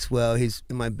Addie Maxwell, he's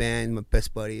in my band, my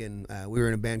best buddy, and we were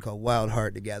in a band called Wild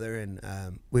Heart together, and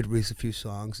we'd released a few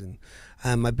songs, and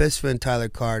my best friend Tyler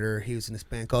Carter, he was in this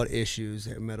band called Issues,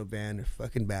 they're a metal band, they're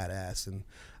fucking badass,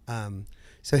 and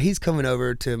so he's coming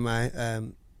over to my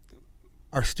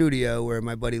our studio where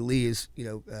my buddy Lee is, you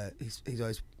know,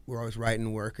 we're always writing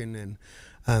and working,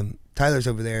 and Tyler's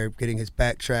over there getting his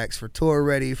backtracks for tour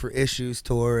ready for Issues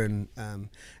tour, and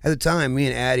at the time, me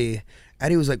and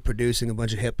Addie was like producing a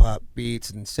bunch of hip hop beats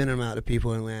and sending them out to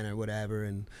people in Atlanta or whatever,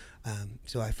 and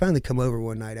so I finally come over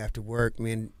one night after work.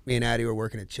 Me and Addie were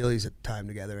working at Chili's at the time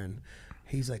together, and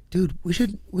he's like, "Dude, we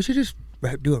should just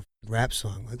do a rap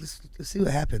song. Like, let's see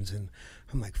what happens." And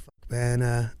I'm like, "Fuck,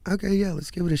 man, okay, yeah,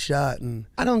 let's give it a shot." And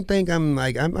I don't think I'm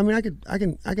like, I mean,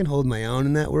 I can hold my own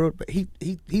in that world, but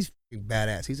he's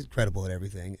badass. He's incredible at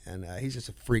everything, and he's just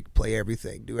a freak. Play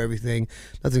everything, do everything.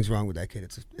 Nothing's wrong with that kid.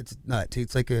 It's nuts.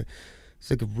 It's like a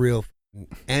real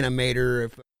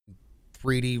animator,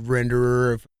 3D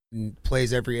renderer,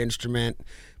 plays every instrument.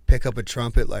 Pick up a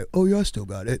trumpet, like, oh yeah, I still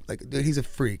got it. Like, dude, he's a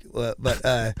freak.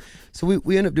 But so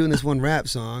we end up doing this one rap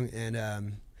song,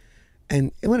 and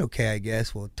it went okay, I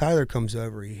guess. Well, Tyler comes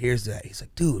over, he hears that, he's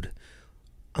like, dude,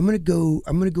 I'm gonna go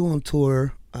on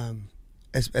tour,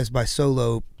 as my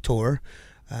solo tour.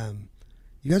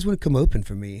 You guys want to come open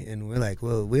for me? And we're like,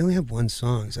 well, we only have one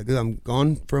song. He's like, I'm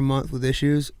gone for a month with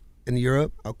Issues in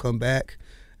Europe. I'll come back,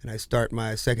 and I start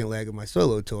my second leg of my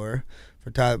solo tour for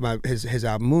Tyler, his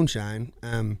album Moonshine.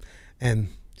 And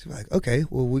so we're like, okay,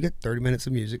 well, we get 30 minutes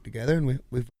of music together, and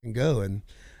we can go. And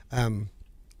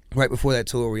right before that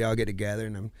tour, we all get together,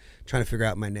 and I'm trying to figure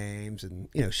out my names and,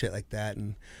 you know, shit like that.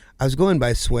 And I was going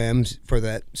by Swims for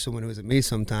that, someone who was at me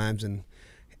sometimes, and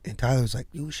Tyler was like,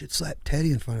 you should slap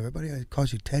Teddy in front of everybody. I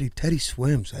calls you Teddy. Teddy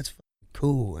Swims. That's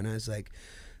cool. And I was like,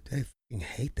 I fucking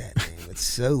hate that name. It's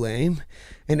so lame.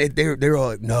 And they're all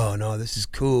like, no, this is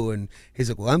cool. And he's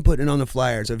like, well, I'm putting it on the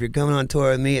flyer. So if you're coming on tour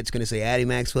with me, it's going to say Addie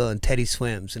Maxwell and Teddy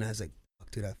Swims. And I was like,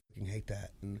 fuck, dude, I fucking hate that.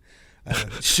 And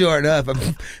sure enough,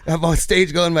 I'm on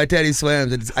stage going by Teddy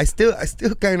Swims, and I still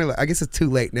kind of, I guess it's too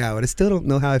late now, but I still don't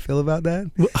know how I feel about that.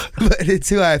 But it's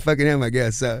who I fucking am, I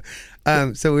guess. So,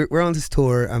 so we're on this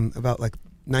tour. About like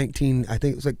 19, I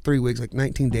think it was like 3 weeks, like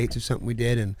 19 dates or something we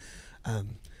did, and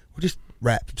we're just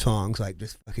rap songs, like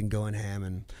just fucking going ham.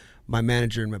 And my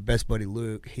manager and my best buddy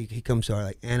Luke, he comes to our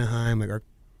like Anaheim, like our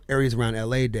areas around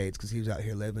LA dates, because he was out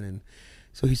here living, and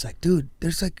so he's like, dude,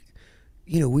 there's like,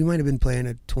 you know, we might have been playing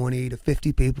at 20 to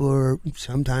 50 people, or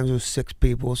sometimes it was 6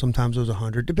 people, sometimes it was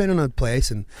 100, depending on the place.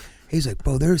 And he's like,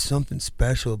 bro, there's something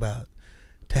special about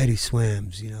Teddy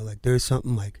Swims, you know, like there's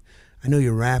something like, I know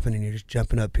you're rapping and you're just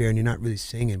jumping up here and you're not really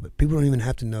singing, but people don't even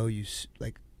have to know you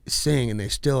like sing, and they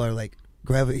still are like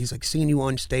gravity. He's like, seeing you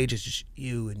on stage is just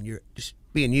you, and you're just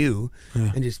being you,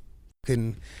 and just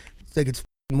it's like it's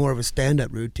more of a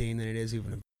stand-up routine than it is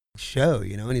even a show,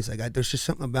 you know. And he's like, there's just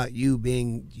something about you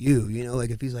being you, you know. Like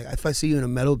if I see you in a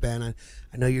metal band,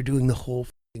 I know you're doing the whole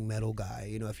metal guy,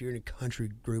 you know. If you're in a country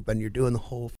group and you're doing the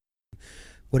whole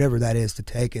whatever that is to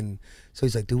take. And so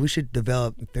he's like, dude, we should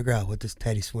develop and figure out what this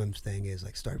Teddy Swims thing is,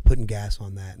 like start putting gas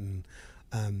on that. And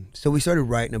so we started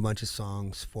writing a bunch of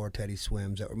songs for Teddy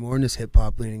Swims that were more in this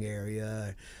hip-hop leaning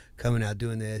area, coming out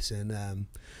doing this. And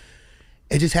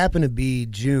it just happened to be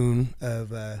June of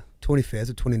 25th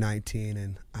of 2019,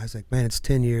 and I was like, man, it's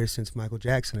 10 years since Michael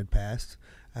Jackson had passed.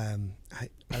 I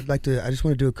just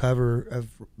want to do a cover of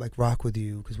like Rock With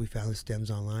You, because we found the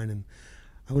stems online, and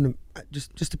I want to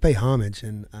just to pay homage.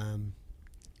 And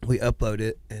we upload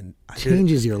it, and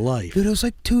changes your life, dude. It was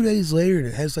like 2 days later, and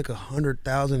it has like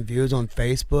 100,000 views on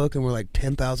Facebook, and we're like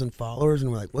 10,000 followers,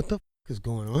 and we're like, what the is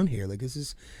going on here? Like, this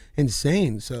is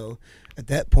insane. So at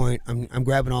that point, I'm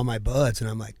grabbing all my buds, and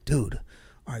I'm like, dude,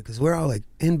 all right, because we're all like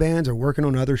in bands or working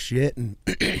on other shit. And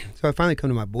so I finally come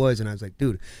to my boys and I was like,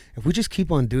 dude, if we just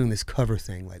keep on doing this cover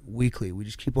thing like weekly, we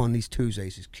just keep on these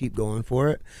Tuesdays, just keep going for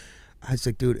it. I was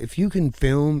like, dude, if you can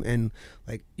film and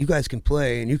like you guys can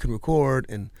play and you can record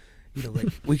and, you know, like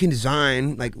we can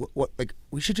design, like what like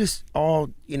we should just all,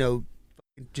 you know,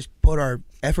 just put our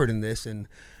effort in this. And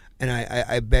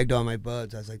I begged all my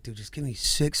buds. I was like, dude, just give me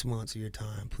 6 months of your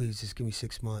time. Please just give me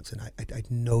 6 months. And I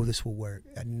know this will work.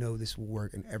 I know this will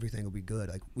work and everything will be good.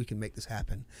 Like we can make this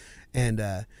happen. And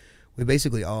we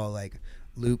basically all like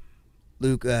Luke,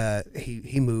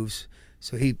 he moves.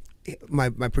 So my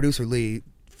producer Lee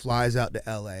flies out to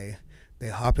LA. They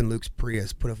hop in Luke's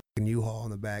Prius, put a fucking U-Haul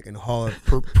in the back and haul a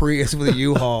Prius with a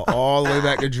U-Haul all the way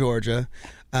back to Georgia.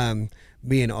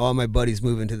 Me and all my buddies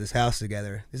move into this house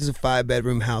together. This is a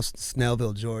 5-bedroom house in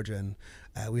Snellville, Georgia, and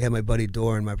we have my buddy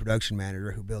Doran, my production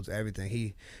manager, who builds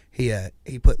everything.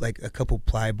 He put like a couple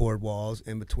plyboard walls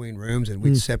in between rooms, and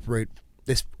we'd separate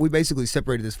this. We basically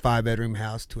separated this 5-bedroom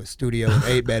house to a studio with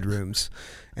 8 bedrooms,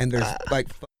 and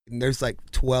there's like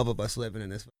 12 of us living in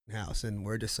this house, and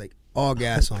we're just like all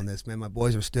gas on this, man. My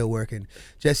boys are still working.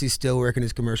 Jesse's still working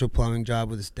his commercial plumbing job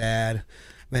with his dad.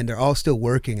 Man, they're all still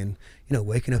working and, you know,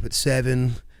 waking up at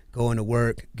 7, going to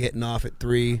work, getting off at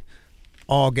 3,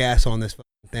 all gas on this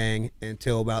thing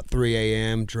until about 3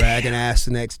 a.m., dragging ass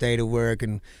the next day to work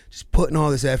and just putting all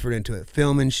this effort into it,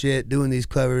 filming shit, doing these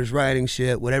covers, writing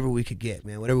shit, whatever we could get,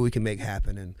 man, whatever we can make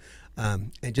happen.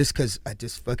 And just because I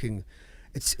just fucking...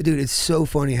 It's so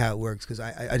funny how it works because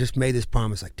I just made this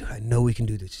promise, like, dude, I know we can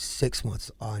do this. Just 6 months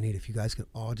is all I need. If you guys can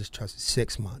all just trust it,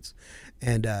 6 months.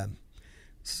 And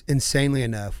insanely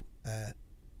enough,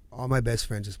 all my best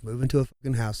friends just move into a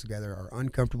fucking house together, are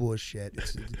uncomfortable as shit.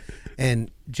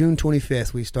 And June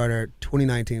 25th,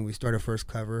 2019, we start our first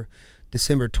cover.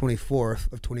 December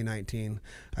 24th of 2019,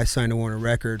 I signed to Warner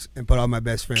Records and put all my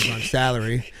best friends on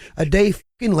salary. A day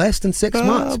fucking less than 6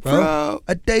 months, bro.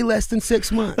 A day less than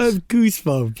 6 months. I have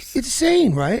goosebumps. It's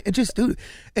insane, right? It just, dude,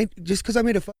 and just because I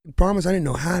made a fucking promise, I didn't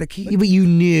know how to keep. Yeah, but you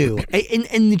knew.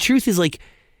 And the truth is, like,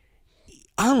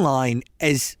 online,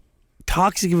 as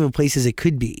toxic of a place as it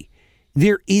could be,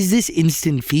 there is this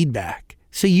instant feedback.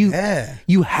 So you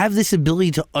have this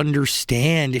ability to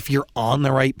understand if you're on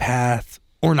the right path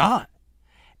or not.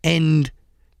 And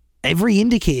every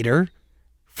indicator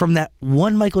from that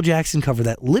one Michael Jackson cover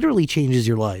that literally changes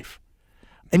your life.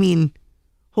 I mean,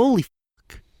 holy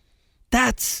fuck.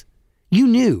 You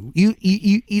knew. You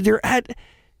there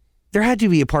had to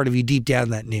be a part of you deep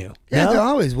down that knew. Yeah, no? There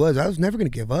always was. I was never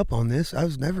going to give up on this. I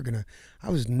was never going to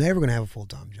have a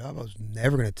full-time job. I was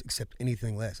never going to accept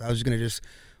anything less. I was going to just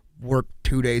work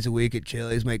 2 days a week at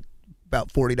Chili's, make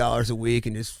about $40 a week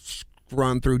and just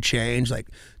run through change. Like,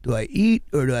 do I eat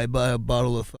or do I buy a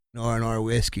bottle of R&R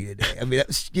whiskey today? I mean,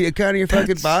 that's kind of your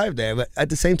fucking vibe there. But at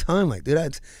the same time, like, dude,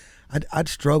 I'd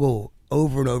struggle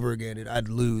over and over again, and I'd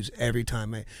lose every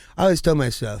time. I always tell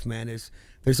myself, man,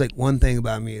 there's like one thing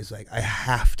about me is like I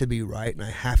have to be right and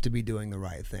I have to be doing the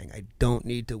right thing. I don't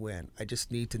need to win. I just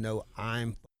need to know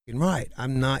I'm fucking right.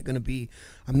 I'm not gonna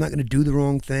do the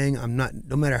wrong thing.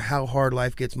 No matter how hard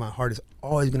life gets, my heart is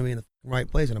always gonna be in the right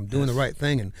place, and I'm doing the right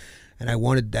thing. And I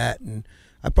wanted that, and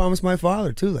I promised my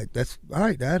father too, like, that's all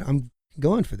right, Dad, I'm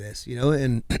going for this, you know.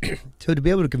 And so to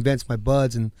be able to convince my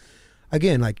buds, and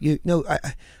again, like, you know,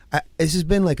 this has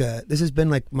been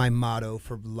like my motto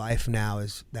for life now,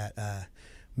 is that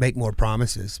make more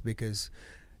promises, because,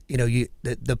 you know,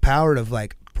 the power of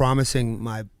like promising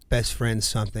my best friends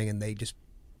something and they just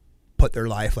put their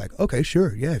life like, okay,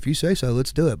 sure, yeah, if you say so,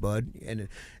 let's do it, bud. And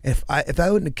if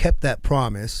I wouldn't have kept that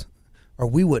promise, or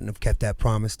we wouldn't have kept that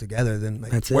promise together, then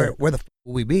like, where the f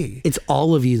will we be? It's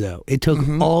all of you, though. It took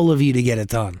all of you to get it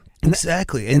done.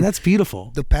 Exactly. And that's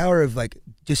beautiful. The power of like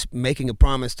just making a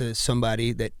promise to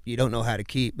somebody that you don't know how to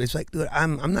keep. It's like, dude,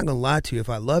 I'm not gonna lie to you. If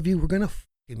I love you, we're gonna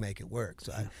fucking make it work.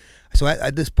 So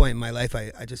at this point in my life,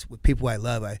 I just, with people I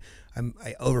love, I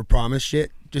overpromise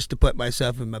shit just to put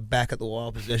myself in my back at the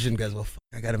wall position, because, well,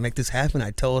 I got to make this happen.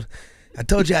 I told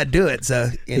you I'd do it, so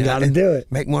you got to do it.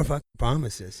 Make more fucking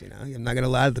promises. You know, I'm not gonna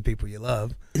lie to the people you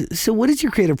love. So, what is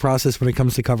your creative process when it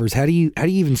comes to covers? How do you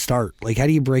even start? Like, how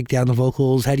do you break down the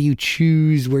vocals? How do you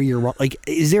choose where you're like?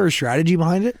 Is there a strategy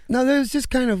behind it? No, there's just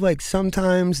kind of like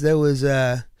sometimes there was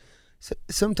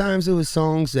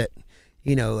songs that,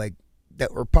 you know, like,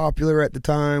 that were popular at the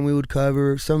time we would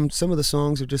cover. Some of the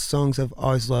songs are just songs I've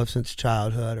always loved since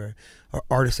childhood, or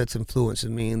artists that's influenced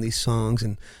me in these songs.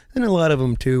 And then a lot of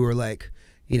them too were like,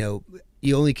 you know,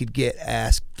 you only could get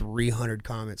asked 300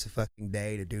 comments a fucking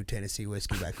day to do Tennessee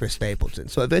Whiskey by Chris Stapleton.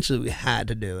 So eventually we had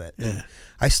to do it. Yeah.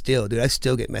 I still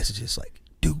get messages like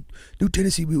do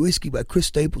Tennessee Whiskey by Chris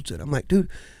Stapleton. I'm like, dude,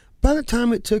 by the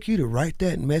time it took you to write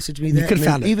that and message me that, you could have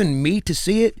found it. Even me to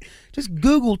see it, just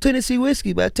Google Tennessee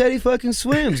Whiskey by Teddy fucking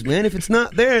Swims, man. If it's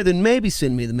not there, then maybe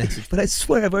send me the message. But I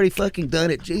swear I've already fucking done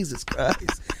it. Jesus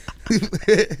Christ.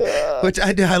 Which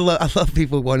I do. I love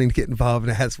people wanting to get involved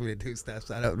and ask me to do stuff.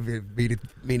 So I don't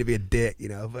mean to be a dick, you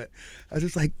know. But I was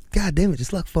just like, God damn it,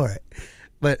 just look for it.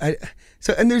 But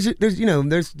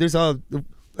there's all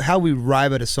how we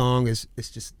arrive at a song is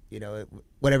just, you know,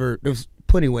 whatever. There's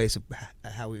plenty of ways of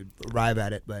how we arrive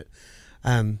at it, but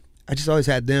I just always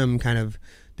had them kind of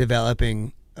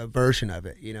developing a version of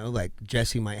it, you know, like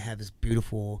Jesse might have this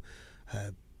beautiful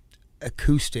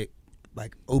acoustic,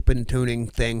 like open tuning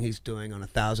thing he's doing on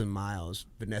 1,000 Miles,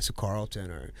 Vanessa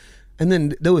Carlton, and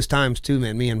then there was times too,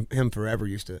 man, me and him forever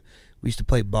we used to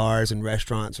play bars and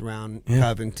restaurants around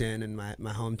Covington and my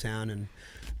hometown, and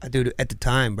dude, at the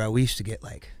time, bro, we used to get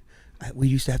like, we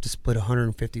used to have to split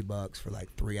 $150 for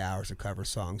like 3 hours to cover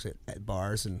songs at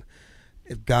bars, and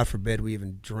if God forbid we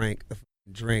even drank,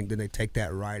 then they take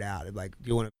that right out. It'd like,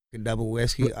 you want a double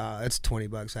whiskey? That's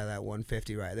 $20 out of that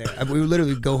 $150 right there. I mean, we would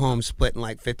literally go home splitting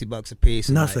like $50 a piece.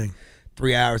 And nothing. Like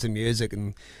 3 hours of music,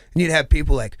 and you'd have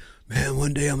people like, man,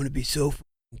 one day I'm gonna be so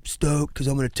stoked because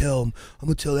I'm gonna tell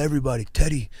everybody,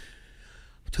 Teddy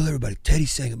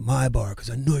sang at my bar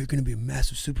because I know you're gonna be a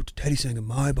massive super. Teddy sang at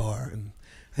my bar, and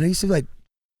I used to like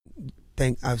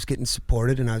think I was getting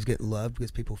supported and I was getting loved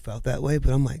because people felt that way.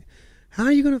 But I'm like, how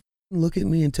are you gonna look at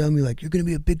me and tell me like you're gonna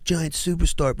be a big giant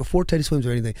superstar before Teddy Swims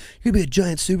or anything? You're gonna be a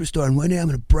giant superstar, and one day I'm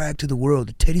gonna brag to the world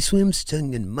that Teddy Swims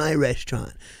sang in my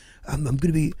restaurant. I'm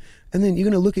gonna be, and then you're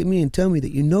gonna look at me and tell me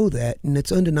that you know that and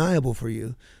it's undeniable for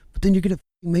you. But then you're gonna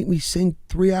make me sing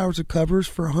 3 hours of covers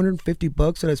for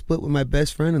 $150 that I split with my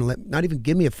best friend and not even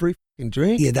give me a free fucking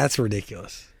drink? Yeah, that's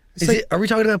ridiculous. Are we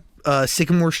talking about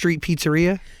Sycamore Street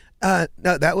Pizzeria?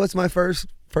 No, that was my first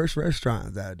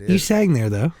restaurant that I did. You sang there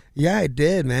though. Yeah, I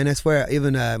did, man. That's where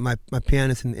even my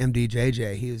pianist and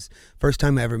MDJJ, he was first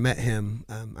time I ever met him.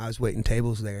 I was waiting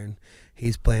tables there, and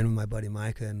he's playing with my buddy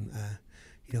Micah, and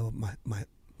you know,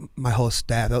 my whole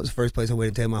staff. That was the first place I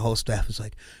waited table. My whole staff was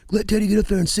like, "Let Teddy get up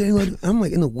there and sing." I'm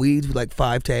like in the weeds with like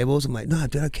 5 tables. I'm like, "Nah,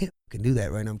 dude, I can't fucking do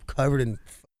that right now. I'm covered in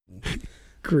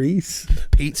grease,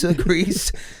 pizza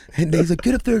grease." And he's like,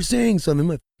 "Get up there and sing." So I'm in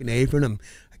my fucking apron.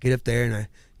 I get up there and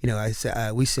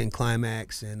we sing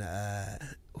Climax and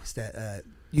what's that?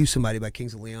 Use Somebody by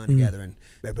Kings of Leon together, and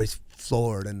everybody's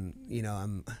floored, and you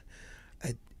know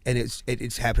and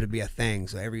it's happened to be a thing.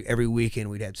 So every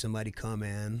weekend we'd have somebody come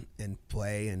in and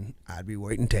play, and I'd be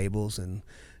waiting tables, and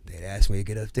they'd ask me to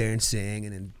get up there and sing,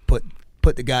 and then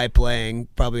put the guy playing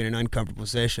probably in an uncomfortable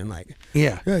position, like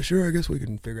yeah, sure, I guess we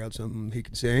can figure out something he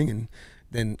can sing, and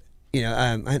then you know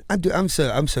I'm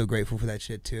so grateful for that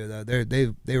shit too. Though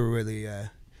they were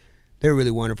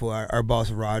really wonderful. Our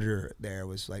boss Roger there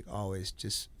was like always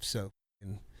just so,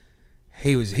 and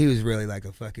he was really like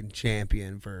a fucking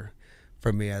champion for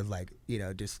me. I was like, you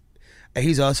know, just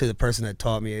he's also the person that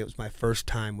taught me. It was my first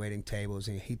time waiting tables,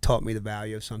 and he taught me the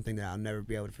value of something that I'll never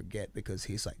be able to forget, because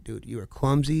he's like, dude, you were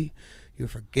clumsy, you were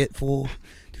forgetful,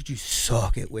 dude, you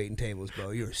suck at waiting tables,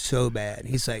 bro. You were so bad. And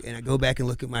he's like, and I go back and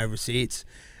look at my receipts,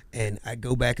 and I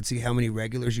go back and see how many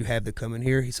regulars you have that come in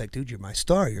here. He's like, dude, you're my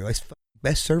star. You're my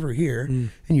best server here,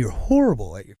 and you're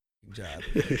horrible at your job.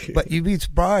 But you'd be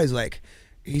surprised. Like,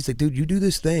 he's like, dude, you do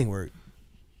this thing where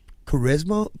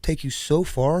charisma take you so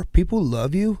far. People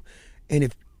love you,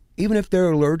 and even if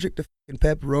they're allergic to fucking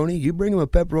pepperoni, you bring them a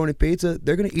pepperoni pizza,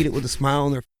 they're gonna eat it with a smile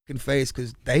on their fucking face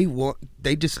because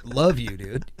they just love you,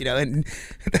 dude. You know, and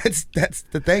that's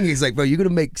the thing. He's like, bro, you're gonna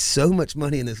make so much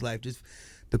money in this life. Just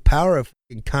the power of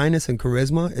fucking kindness and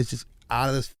charisma is just out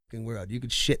of this fucking world. You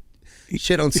could shit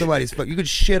on somebody's you could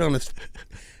shit on us,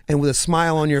 and with a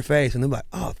smile on your face, and they're like,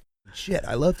 oh shit,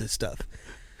 I love this stuff.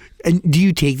 And do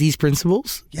you take these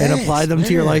principles and apply them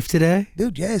to your life today?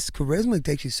 Dude, yes. Charisma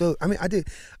takes you so... I mean, I did...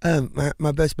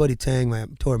 my best buddy Tang, my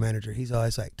tour manager, he's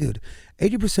always like, dude,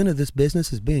 80% of this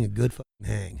business is being a good fucking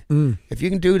hang. If you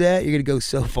can do that, you're going to go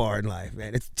so far in life,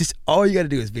 man. It's just... all you got to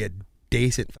do is be a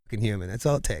decent fucking human. That's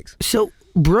all it takes. So,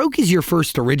 Broke is your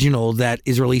first original that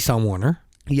is released on Warner.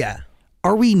 Yeah.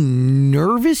 Are we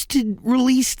nervous to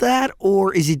release that,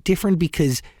 or is it different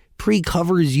because...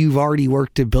 pre-covers, you've already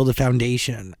worked to build a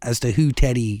foundation as to who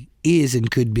Teddy is and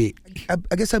could be?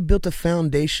 I guess I built a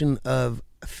foundation of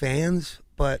fans,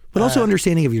 but also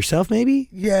understanding of yourself, maybe.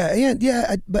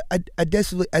 Yeah. But I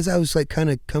definitely, as I was like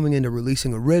kind of coming into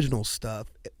releasing original stuff,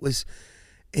 it's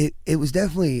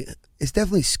definitely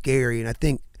scary, and I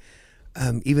think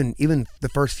even the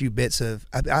first few bits of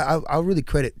I'll really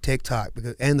credit TikTok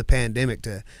and the pandemic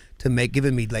to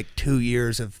giving me like 2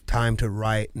 years of time to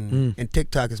write. And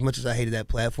TikTok, as much as I hated that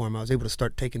platform, I was able to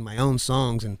start taking my own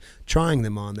songs and trying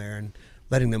them on there and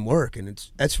letting them work. And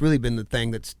that's really been the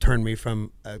thing that's turned me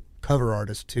from a cover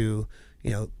artist to,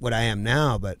 what I am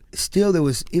now. But still, there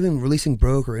was, even releasing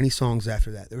Broke or any songs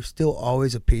after that, there was still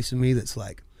always a piece of me that's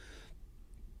like,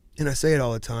 and I say it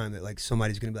all the time, that like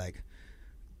somebody's gonna be like,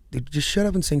 dude, just shut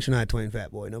up and sing Shania Twain,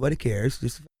 Fat Boy. Nobody cares.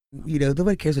 Just,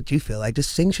 nobody cares what you feel like.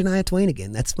 Just sing Shania Twain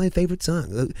again. That's my favorite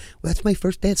song. That's my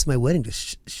first dance at my wedding.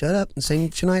 Just shut up and sing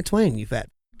Shania Twain, you fat.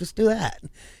 Just do that.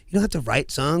 You don't have to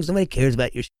write songs. Nobody cares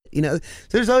about your shit. So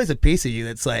there's always a piece of you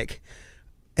that's like,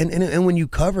 and when you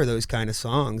cover those kind of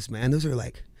songs, man, those are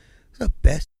like the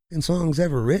best songs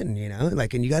ever written,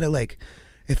 Like, and you gotta like,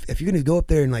 if you're gonna go up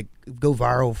there and like go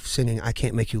viral singing "I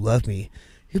Can't Make You Love Me,"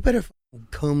 you better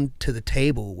come to the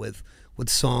table with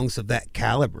songs of that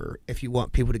caliber if you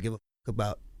want people to give a fuck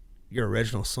about your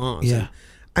original songs. Yeah,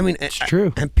 it's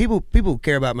true. And people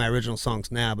care about my original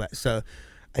songs now, but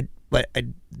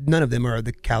none of them are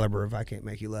the caliber of "I Can't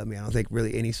Make You Love Me." I don't think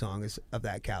really any song is of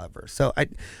that caliber. So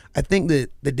I think that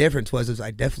the difference was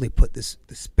I definitely put this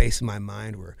space in my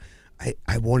mind where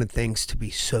I wanted things to be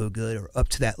so good or up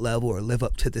to that level or live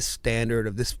up to this standard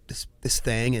of this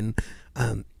thing, and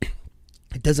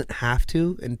it doesn't have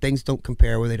to, and things don't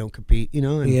compare where they don't compete, and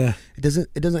it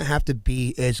doesn't have to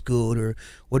be as good, or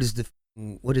what is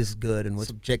good and what's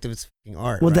objective. It's fucking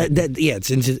art. Well, right?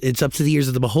 it's up to the ears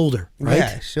of the beholder, right?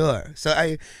 Yeah, sure. So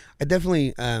I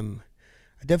definitely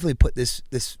put this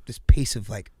piece of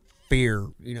like fear,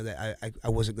 that I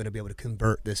wasn't going to be able to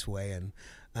convert this way, and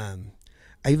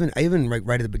I even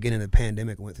right at the beginning of the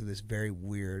pandemic went through this very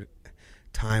weird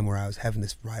time where I was having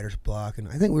this writer's block, and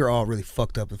I think we were all really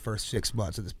fucked up the first 6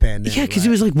 months of this pandemic. Yeah, because it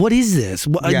was like, what is this?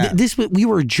 We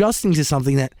were adjusting to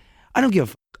something that I don't give a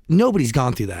fuck. Nobody's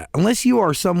gone through that unless you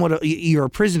are you're a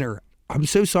prisoner. I'm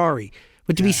so sorry,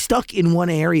 but to be stuck in one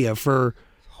area for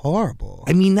horrible.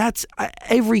 I mean, that's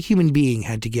every human being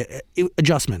had to get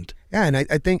adjustment. Yeah, and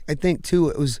I think too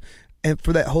it was, and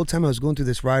for that whole time I was going through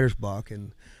this writer's block,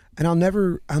 and I'll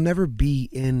never be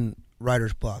in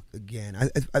writer's block again.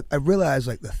 I realized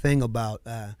like the thing about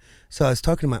so I was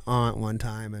talking to my aunt one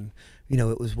time, and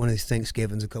it was one of these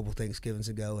Thanksgivings a couple Thanksgivings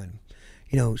ago, and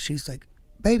she's like,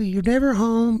 baby, you're never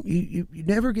home. You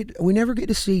never we never get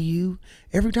to see you.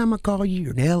 Every time I call you,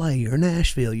 you're in LA, you're in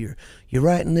Nashville, you're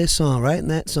writing this song, writing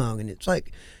that song, and it's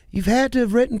like, you've had to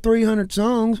have written 300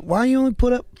 songs. Why you only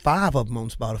put up 5 of them on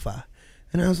Spotify?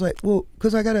 And I was like, well,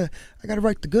 because I gotta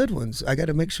write the good ones. I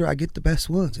gotta make sure I get the best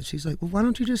ones. And she's like, well, why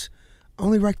don't you just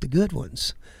only write the good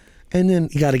ones? And then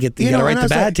you gotta write the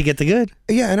bad to get the good.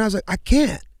 Yeah, and I was like, I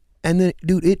can't. And then,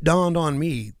 dude, it dawned on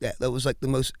me that was like the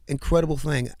most incredible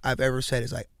thing I've ever said.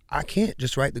 Is like, I can't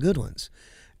just write the good ones.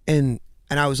 And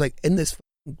I was like in this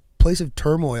place of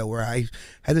turmoil where I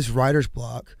had this writer's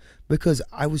block because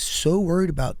I was so worried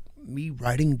about me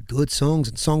writing good songs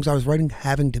and songs I was writing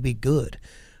having to be good.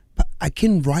 But I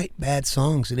can write bad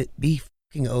songs and it be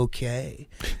fucking okay.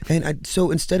 And so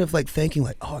instead of like thinking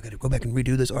like, oh, I gotta go back and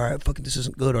redo this, or fucking this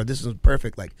isn't good, or this isn't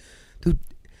perfect, like, dude,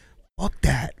 fuck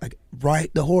that. Like,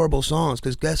 write the horrible songs,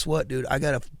 because guess what, dude? I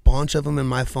got a bunch of them in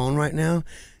my phone right now.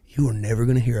 You are never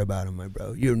going to hear about them, my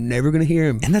bro. You're never going to hear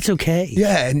them. And that's okay.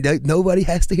 Yeah, and nobody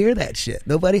has to hear that shit.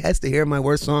 Nobody has to hear my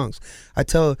worst songs. I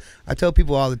tell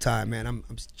people all the time, man, I'm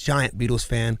a giant Beatles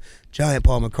fan, giant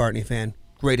Paul McCartney fan,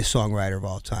 greatest songwriter of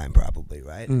all time, probably,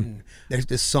 right? And there's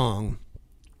this song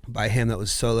by him that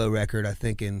was solo record, I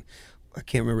think I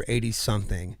can't remember,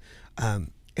 80-something.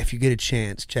 If you get a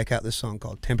chance, check out this song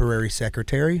called Temporary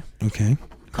Secretary. Okay.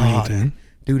 God,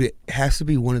 dude, it has to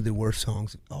be one of the worst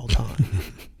songs of all time.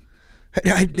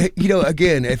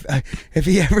 Again, if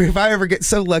I ever get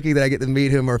so lucky that I get to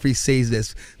meet him, or if he sees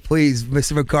this, please,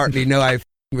 Mr. McCartney, know I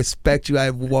respect you. I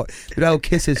will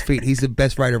kiss his feet. He's the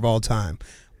best writer of all time.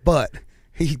 But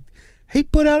he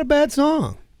put out a bad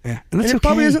song. Yeah, and it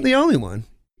probably isn't the only one.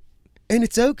 And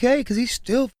it's okay, because he's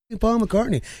still Paul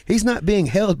McCartney. He's not being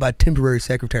held by Temporary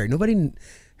Secretary.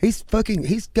 He's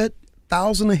got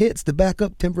thousands of hits to back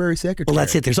up Temporary Secretary. Well,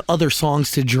 that's it. There's other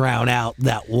songs to drown out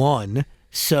that one.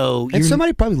 So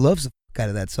somebody probably loves the fuck out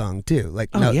of that song too.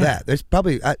 Like, that. There's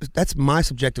probably that's my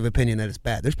subjective opinion that it's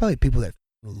bad. There's probably people that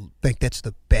think that's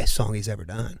the best song he's ever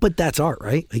done. But that's art,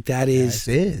 right? Like that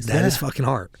is fucking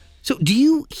art. So do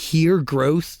you hear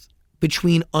growth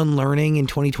between unlearning in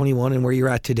 2021 and where you're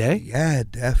at today? Yeah,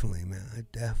 definitely, man. I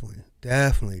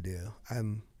definitely do.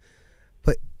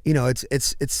 But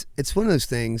it's one of those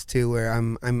things too where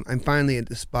I'm finally at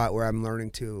the spot where I'm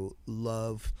learning to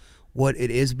love what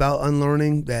it is about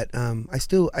unlearning that I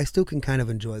still can kind of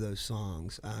enjoy those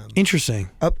songs. Interesting.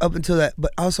 Up until that,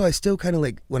 but also I still kind of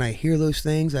like when I hear those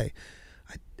things,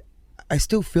 I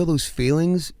still feel those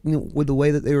feelings, you know, with the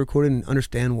way that they recorded and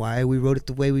understand why we wrote it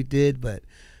the way we did. But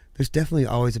there's definitely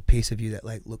always a piece of you that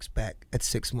like looks back at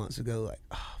 6 months ago, like,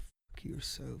 oh, fuck, you were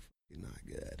so fucking not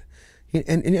good.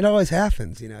 And it always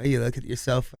happens, you know. You look at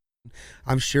yourself.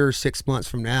 I'm sure 6 months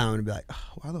from now and be like,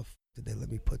 oh, why the fuck did they let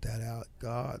me put that out?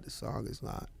 God, the song is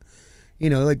not. You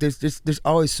know, like there's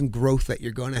always some growth that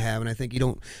you're going to have, and I think you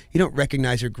don't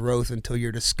recognize your growth until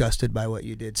you're disgusted by what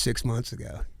you did 6 months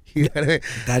ago. You know what I mean?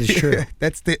 That is true.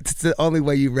 That's the only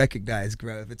way you recognize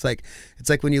growth. It's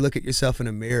like when you look at yourself in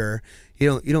a mirror,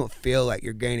 you don't feel like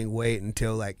you're gaining weight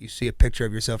until like you see a picture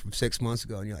of yourself from 6 months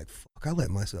ago, and you're like, fuck, I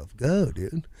let myself go,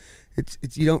 dude.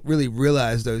 It's you don't really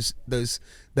realize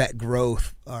that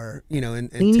growth are, you know,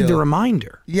 until you need the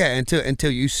reminder. Yeah,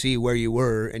 until you see where you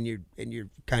were and you're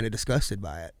kind of disgusted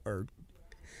by it, or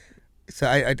so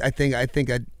I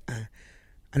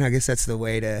guess that's the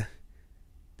way to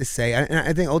say. And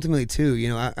I think ultimately too, you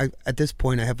know, I at this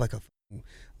point I have like a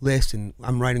list, and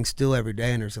I'm writing still every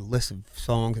day, and there's a list of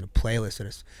songs and a playlist that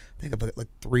is, I think I've like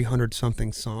 300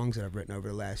 something songs that I've written over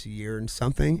the last year and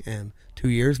something, and 2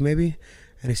 years maybe.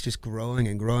 And it's just growing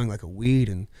and growing like a weed.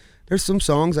 And there's some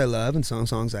songs I love and some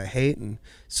songs I hate, and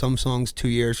some songs 2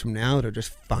 years from now that'll just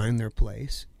find their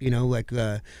place. You know, like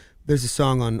there's a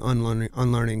song on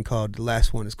Unlearning called, the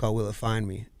last one is called Will It Find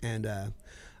Me? And I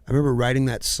remember writing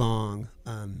that song.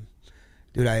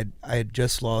 Dude, I had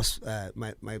just lost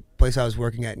my place I was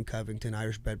working at in Covington,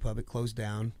 Irish Bed Pub. It closed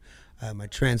down. My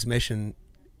transmission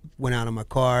went out on my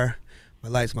car. My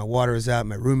lights, my water was out.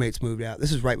 My roommates moved out.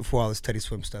 This is right before all this Teddy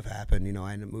Swim stuff happened. You know,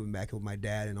 I ended up moving back with my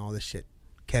dad, and all this shit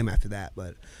came after that.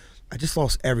 But I just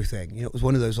lost everything. You know, it was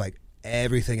one of those like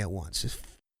everything at once just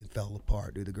fell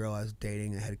apart. Dude, the girl I was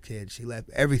dating, I had a kid, she left.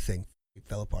 Everything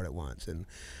fell apart at once. And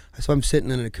so I'm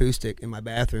sitting in an acoustic in my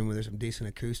bathroom where there's some decent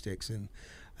acoustics, and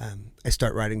I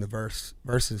start writing the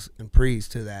verses and pre's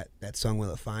to that song,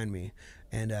 Will It Find Me?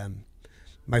 And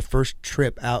my first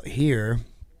trip out here,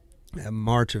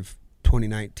 March of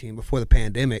 2019, before the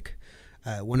pandemic,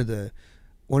 one of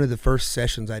the first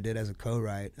sessions I did as a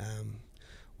co-write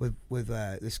with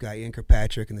this guy Ian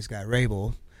Kirkpatrick and this guy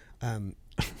Rabel.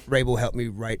 Rabel helped me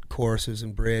write choruses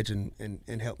and bridge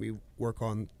and help me work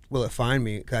on Will It Find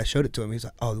Me? Because I showed it to him. He's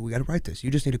like, oh, we got to write this. You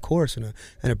just need a chorus and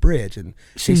a bridge. And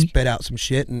he spit out some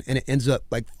shit, and it ends up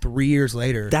like 3 years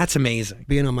later. That's amazing.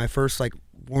 Being on my first like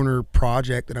Warner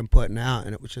project that I'm putting out,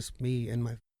 and it was just me in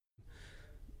my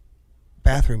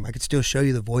bathroom. I could still show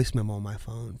you the voice memo on my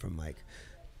phone from like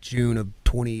June of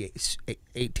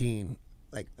 2018,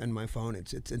 like on my phone.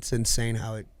 It's insane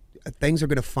how things are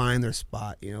going to find their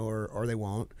spot, you know, or they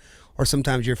won't. Or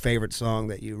sometimes your favorite song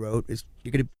that you wrote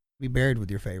you're going to be buried with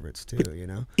your favorites too, you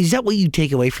know. Is that what you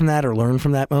take away from that or learn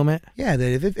from that moment? Yeah,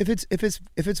 that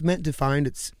if it's meant to find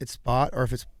its spot, or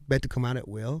if it's meant to come out, it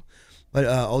will. But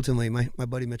ultimately, my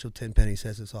buddy Mitchell Tenpenny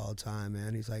says this all the time,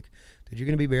 man. He's like, dude, you're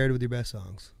going to be buried with your best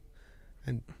songs.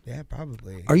 And yeah,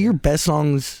 probably. Are your best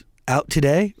songs out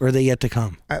today, or are they yet to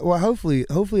come? Well, hopefully,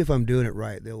 if I'm doing it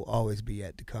right, they'll always be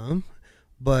yet to come.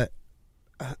 But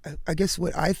I guess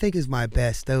what I think is my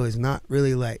best, though, is not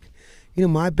really like, you know,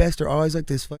 my best are always like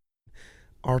this fucking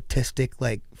artistic,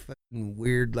 like fucking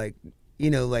weird, like, you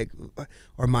know, like,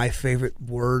 or my favorite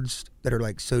words that are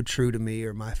like so true to me,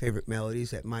 or my favorite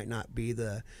melodies that might not be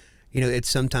the, you know, it's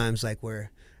sometimes like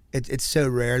where it's so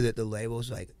rare that the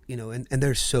labels like, you know, and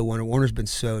they're so Warner's been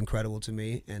so incredible to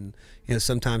me, and you know,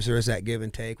 sometimes there is that give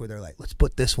and take where they're like, let's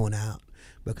put this one out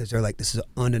because they're like, this is an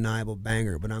undeniable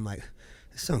banger, but I'm like,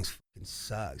 this song fucking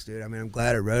sucks, dude. I mean, I'm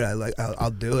glad I wrote it.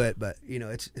 I'll do it, but you know,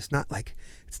 it's not like,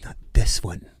 it's not this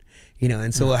one, you know.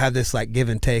 And so we'll have this like give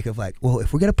and take of like, well,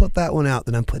 if we're gonna put that one out,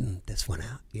 then I'm putting this one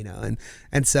out, you know.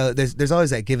 And so there's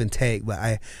always that give and take.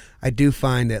 But I do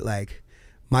find that like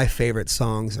my favorite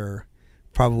songs are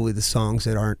probably the songs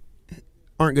that aren't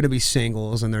gonna be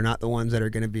singles, and they're not the ones that are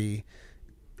gonna be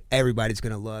everybody's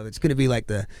gonna love. It's gonna be like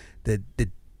the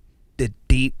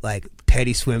deep like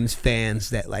Teddy Swims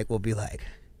fans that like will be like,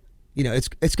 you know,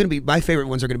 it's gonna be, my favorite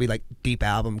ones are gonna be like deep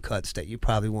album cuts that you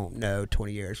probably won't know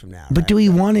 20 years from now. But right? do we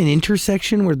want an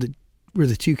intersection where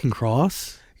the two can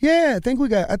cross? Yeah, I think we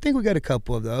got a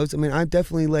couple of those. I mean, I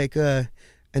definitely like and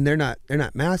they're not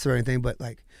massive or anything, but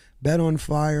like Bed on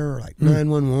Fire or like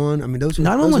 911. I mean, those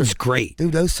 911's great,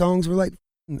 dude. Those songs were like,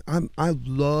 I'm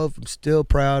still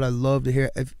proud. I love to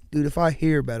hear it. If I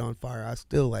hear Bed on Fire, I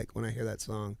still like when I hear that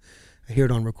song. I hear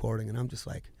it on recording, and I'm just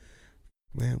like,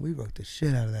 man, we wrote the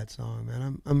shit out of that song,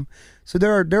 man. So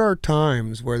there are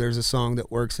times where there's a song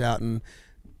that works out, and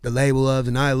the label loves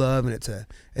and I love, and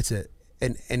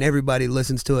and everybody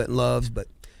listens to it and loves, but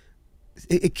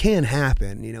it can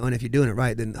happen, you know, and if you're doing it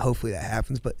right, then hopefully that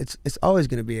happens. But it's always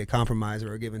going to be a compromise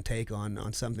or a give and take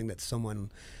on something that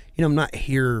someone, you know, I'm not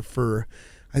here for.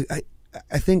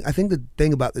 I think the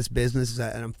thing about this business is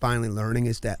that, and I'm finally learning,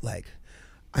 is that like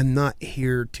I'm not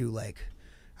here to like.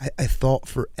 I thought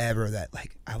forever that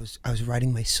like I was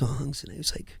writing my songs and it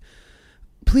was like,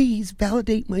 please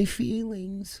validate my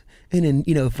feelings. And then,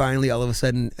 you know, finally all of a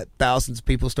sudden thousands of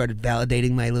people started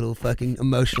validating my little fucking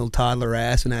emotional toddler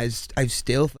ass, and I'm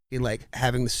still fucking like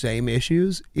having the same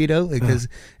issues, you know, because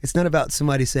it's not about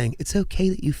somebody saying, it's okay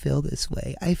that you feel this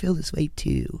way. I feel this way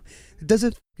too. It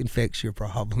doesn't fucking fix your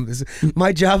problem.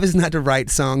 My job is not to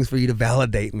write songs for you to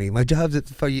validate me. My job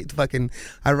is for you to fucking,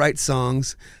 I write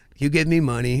songs, you give me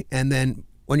money, and then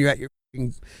when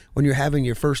you're having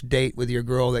your first date with your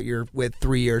girl that you're with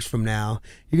 3 years from now,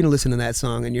 you're going to listen to that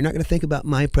song and you're not going to think about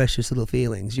my precious little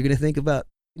feelings. You're going to think about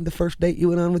the first date you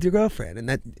went on with your girlfriend, and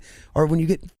that, or when you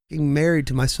get married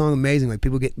to my song Amazing, like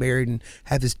people get married and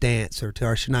have this dance, or to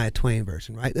our Shania Twain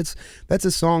version, right? That's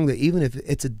a song that even if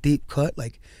it's a deep cut,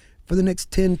 like for the next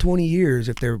 10, 20 years,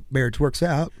 if their marriage works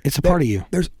out, it's a part of you.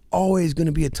 There's always going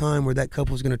to be a time where that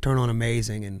couple is going to turn on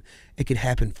Amazing, and it could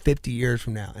happen 50 years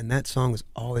from now, and that song is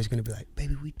always going to be like,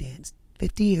 baby, we danced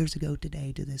 50 years ago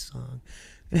today to this song.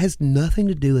 It has nothing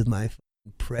to do with my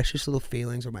precious little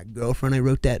feelings or my girlfriend I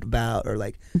wrote that about, or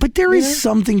like. But there is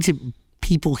something to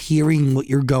people hearing what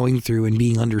you're going through and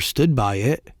being understood by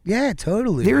it. Yeah,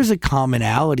 totally. There is a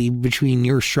commonality between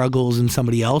your struggles and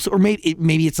somebody else, or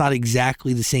maybe it's not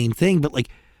exactly the same thing, but like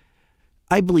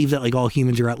I believe that like all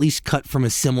humans are at least cut from a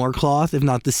similar cloth, if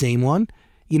not the same one,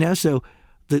 you know? So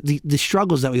the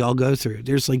struggles that we all go through,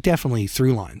 there's like definitely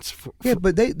through lines.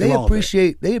 But they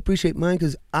appreciate mine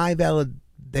because I validate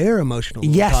their emotional.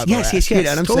 Yes. You know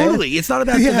what I'm totally. saying? It's not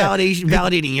about the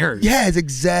validating yours. Yeah, it's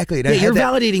exactly. Yeah, you're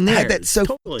validating theirs. I had that so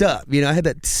fucked up. You know, I had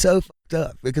that so fucked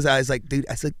up because I was like, dude,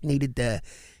 I still needed to,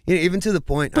 you know, even to the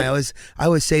point, I always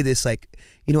say this, like,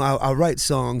 you know, I'll write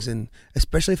songs, and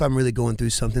especially if I'm really going through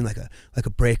something like a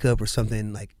breakup or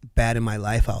something like bad in my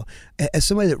life, as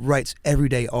somebody that writes every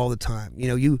day all the time, you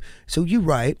know, you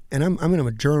write, and I'm in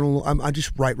a journal, I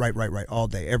just write all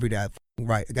day, every day.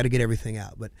 I got to get everything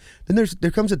out. But then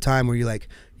there comes a time where you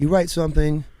write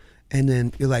something, and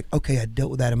then you're like, okay, I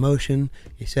dealt with that emotion,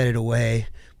 you set it away.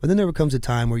 But then there becomes a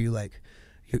time where you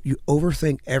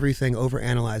overthink everything,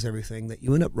 overanalyze everything, that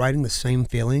you end up writing the same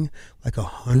feeling like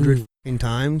 100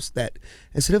 times, that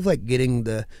instead of having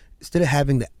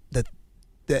the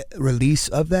release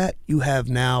of that, you have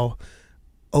now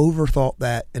overthought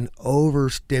that and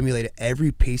overstimulated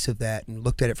every piece of that and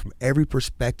looked at it from every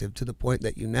perspective, to the point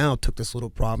that you now took this little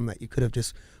problem that you could have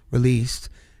just released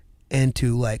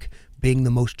into like being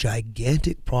the most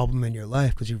gigantic problem in your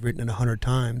life because you've written it 100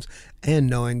 times, and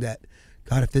knowing that,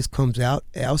 God, if this comes out,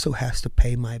 it also has to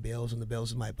pay my bills and the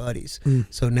bills of my buddies.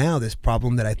 So now this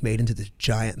problem that I've made into this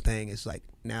giant thing is like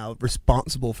now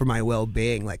responsible for my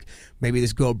well-being. Like maybe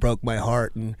this girl broke my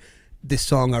heart, and this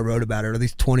song I wrote about her, or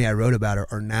these 20 I wrote about her,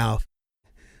 are now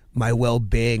my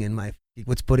well-being, and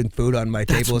what's putting food on my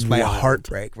table is my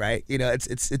heartbreak, right? You know,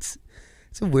 it's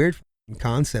a weird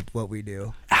concept what we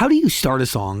do. How do you start a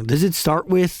song? Does it start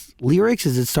with lyrics?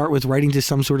 Does it start with writing to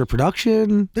some sort of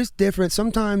production? There's different.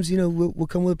 Sometimes, you know, we'll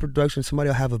come with a production. Somebody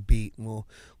will have a beat, and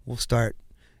we'll start,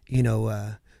 you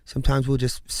know, sometimes we'll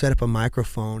just set up a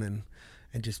microphone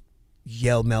and just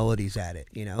yell melodies at it,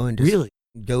 you know, and just really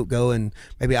go and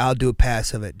maybe I'll do a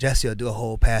pass of it. Jesse will do a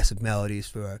whole pass of melodies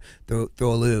for throw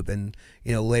a loop, and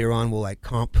you know, later on we'll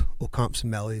comp some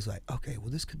melodies, like, okay, well,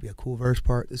 this could be a cool verse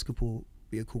part, this could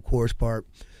be a cool chorus part,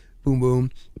 boom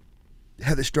boom,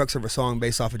 have the structure of a song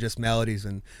based off of just melodies,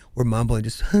 and we're mumbling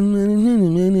just and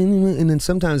then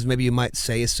sometimes maybe you might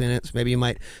say a sentence, maybe you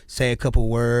might say a couple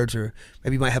words, or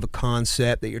maybe you might have a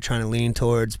concept that you're trying to lean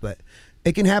towards, but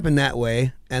it can happen that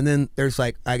way. And then there's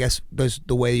like, I guess there's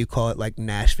the way you call it, like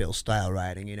Nashville style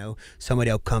writing, you know, somebody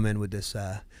will come in with this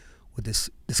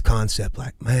concept,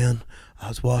 like, man, I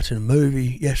was watching a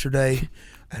movie yesterday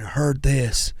and I heard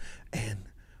this, and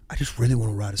I just really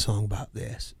want to write a song about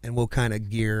this. And we'll kind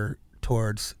of gear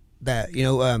towards that, you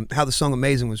know, how the song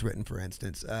Amazing was written, for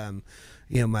instance.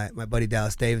 You know, my buddy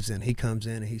Dallas Davidson, he comes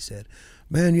in and he said,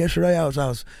 man, yesterday I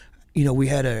was you know, we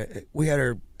had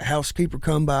our housekeeper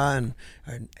come by, and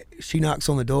she knocks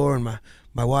on the door, and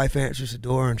my wife answers the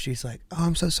door, and she's like, oh,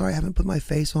 I'm so sorry, I haven't put my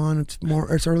face on, it's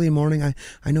early in the morning,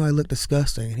 I know I look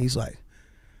disgusting. And he's like,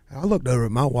 I looked over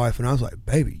at my wife and I was like,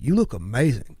 baby, you look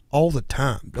amazing all the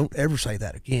time, don't ever say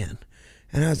that again.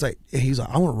 And I was like, he's like,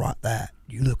 I want to write that,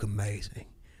 you look amazing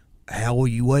how will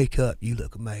you wake up? You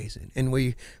look amazing. And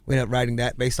we ended up writing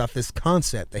that based off this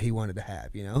concept that he wanted to have,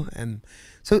 you know? And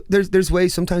so there's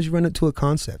ways, sometimes you run into a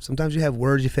concept. Sometimes you have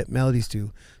words you fit melodies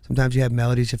to. Sometimes you have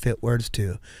melodies you fit words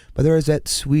to. But there is that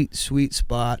sweet, sweet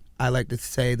spot. I like to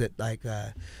say that, like,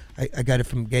 I got it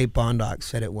from Gabe Bondoc,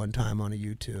 said it one time on a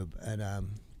YouTube.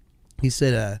 And he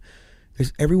said,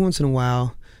 there's every once in a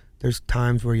while, there's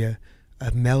times where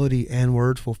a melody and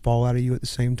words will fall out of you at the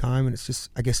same time, and it's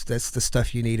just, I guess that's the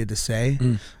stuff you needed to say.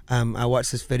 I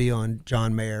watched this video on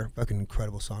John Mayer, fucking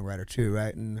incredible songwriter too,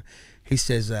 right? And he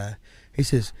says,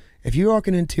 if you're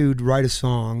walking into to write a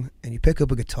song and you pick up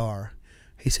a guitar,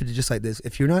 he said it just like this: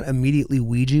 if you're not immediately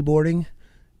Ouija boarding,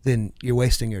 then you're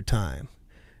wasting your time.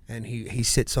 And he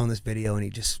sits on this video and he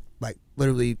just, like,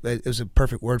 literally, it was a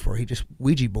perfect word for it. He just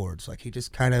Ouija boards. Like, he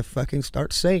just kind of fucking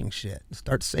starts saying shit,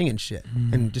 starts singing shit,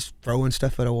 and just throwing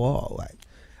stuff at a wall. Like,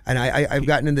 and I've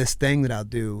gotten in this thing that I'll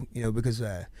do, you know, because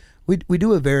we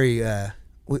do a very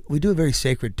we do a very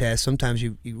sacred test. Sometimes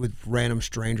you with random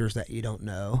strangers that you don't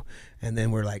know, and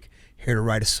then we're like here to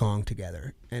write a song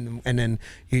together, and then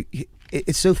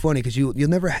it's so funny because you'll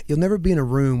never be in a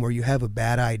room where you have a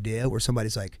bad idea where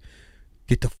somebody's like,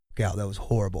 get the fuck out, that was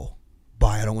horrible.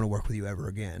 Bye, I don't want to work with you ever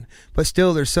again. But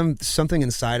still, there's something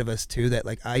inside of us too that,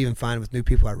 like, I even find with new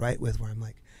people I write with, where I'm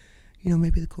like, you know,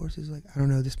 maybe the chorus is like, I don't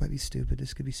know, this might be stupid,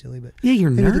 this could be silly, but yeah, you're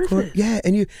nervous. Yeah,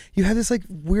 and you have this like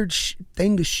weird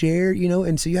thing to share, you know,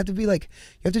 and so you have to be like,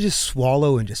 you have to just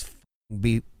swallow and just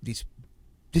be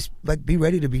be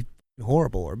ready to be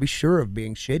horrible, or be sure of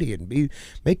being shitty, and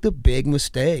make the big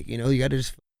mistake, you know. You got to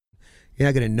just, you're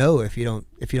not gonna know if you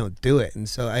don't do it. And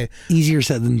so easier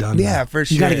said than done. Yeah, for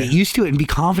sure. You got to get used to it and be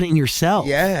confident in yourself.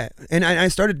 Yeah, and I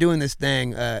started doing this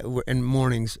thing in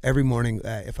mornings. Every morning,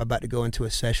 if I'm about to go into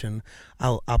a session,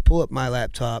 I'll pull up my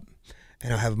laptop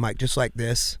and I'll have a mic just like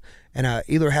this, and I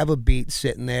either have a beat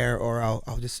sitting there, or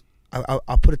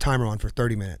I'll put a timer on for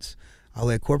 30 minutes. I'll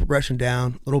lay a chord progression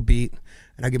down, little beat,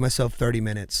 and I give myself 30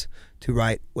 minutes to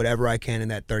write whatever I can in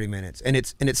that 30 minutes. And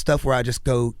it's stuff where I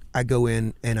go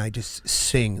in and I just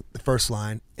sing the first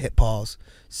line, hit pause,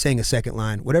 sing a second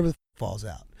line, whatever falls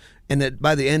out. And that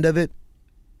by the end of it,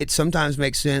 it sometimes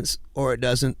makes sense or it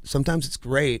doesn't. Sometimes it's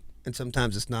great and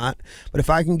sometimes it's not. But if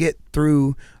I can get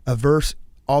through a verse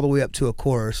all the way up to a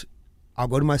chorus, I'll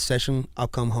go to my session, I'll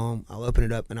come home, I'll open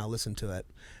it up and I'll listen to it.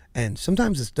 And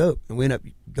sometimes it's dope, and we end up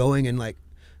going and like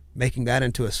making that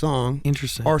into a song.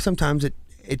 Interesting. Or sometimes it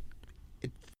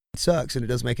sucks and it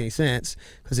doesn't make any sense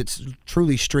because it's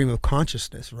truly stream of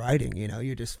consciousness writing. You know,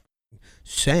 you're just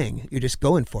saying, you're just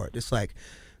going for it. Just like,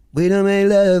 we don't make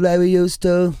love like we used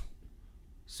to.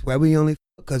 Swear we only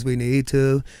fuck because we need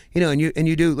to. You know, and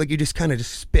you do, like, you just kind of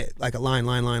just spit like a line,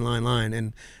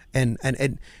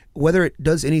 and whether it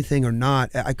does anything or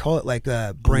not, I call it like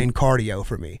brain cardio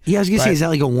for me. Yeah, I was gonna say, is that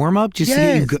like a warm up just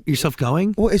to get yourself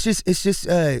going? Well, it's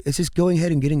just going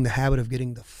ahead and getting the habit of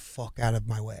getting the fuck out of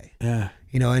my way. Yeah,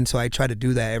 you know, and so I try to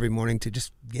do that every morning to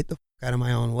just get the fuck out of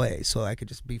my own way, so I could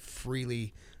just be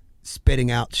freely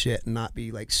spitting out shit and not be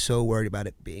like so worried about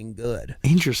it being good.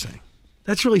 Interesting.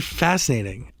 That's really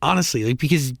fascinating, honestly, like,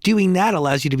 because doing that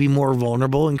allows you to be more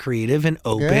vulnerable and creative and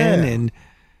open and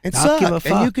not suck, give a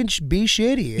fuck. And you can be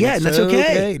shitty. And that's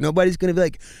okay. Nobody's gonna be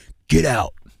like, get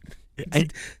out.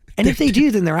 And if they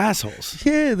do, then they're assholes.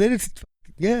 Yeah, they're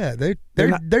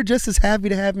just as happy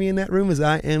to have me in that room as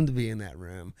I am to be in that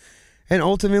room. And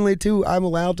ultimately, too, I'm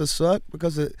allowed to suck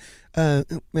because, man,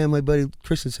 my buddy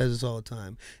Christian says this all the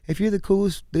time. If you're the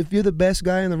coolest, if you're the best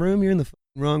guy in the room, you're in the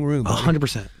wrong room.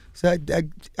 100%. So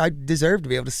I deserve to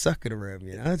be able to suck in a room,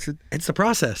 you know? It's the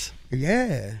process.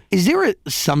 Yeah. Is there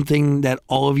something that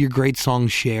all of your great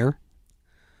songs share?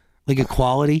 Like a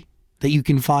quality that you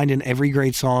can find in every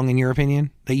great song, in your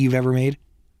opinion, that you've ever made?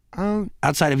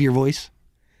 Outside of your voice?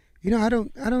 You know, I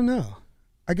don't know.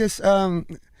 I guess, I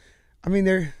mean,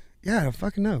 I don't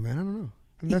fucking know, man. I don't know.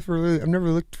 I've never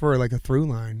looked for like a through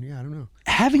line. Yeah, I don't know.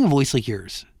 Having a voice like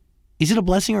yours, is it a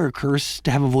blessing or a curse to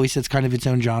have a voice that's kind of its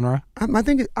own genre? I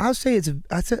say it's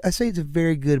a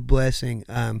very good blessing.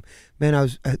 Man, I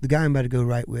was the guy I'm about to go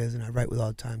write with, and I write with all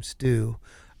the time, Stu.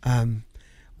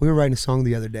 We were writing a song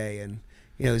the other day, and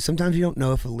you know, sometimes you don't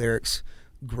know if a lyric's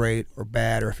great or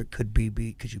bad, or if it could be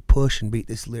beat. Could you push and beat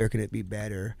this lyric and it be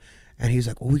better? And he's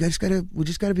like, well, we just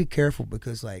gotta be careful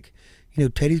because, like, you know,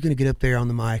 Teddy's gonna get up there on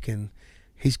the mic and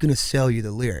he's gonna sell you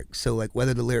the lyric. So like,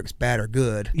 whether the lyric's bad or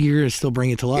good, you're gonna still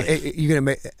bring it to life. You're gonna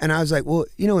make. And I was like, well,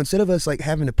 you know, instead of us like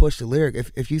having to push the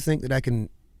lyric, if you think that I can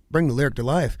bring the lyric to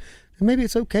life, then maybe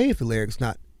it's okay if the lyric's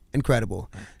not incredible.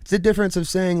 It's the difference of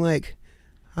saying like,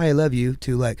 I love you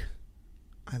to like,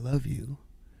 I love you.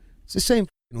 It's the same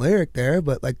lyric there,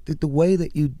 but like the way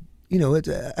that you you know, it's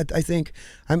I think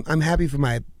I'm happy for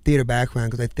my theater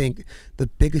background, because I think the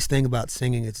biggest thing about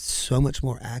singing is so much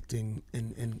more acting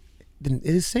and than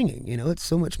it is singing. You know, it's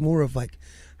so much more of like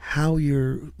how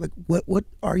you're like what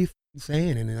are you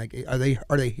saying, and like are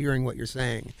they hearing what you're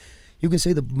saying? You can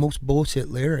say the most bullshit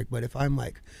lyric, but if I'm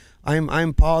like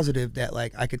I'm positive that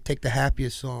like I could take the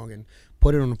happiest song and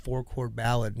put it on a 4-chord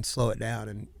ballad and slow it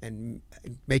down and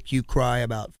make you cry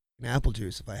about apple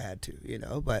juice if I had to, you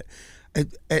know. But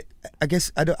I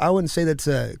guess I wouldn't say that's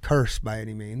a curse by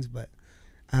any means, but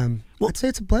I'd say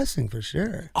it's a blessing for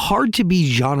sure. Hard to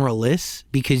be genreless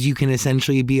because you can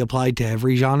essentially be applied to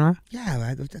every genre.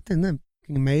 Yeah, that's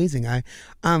amazing.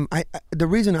 The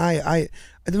reason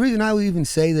I would even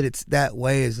say that it's that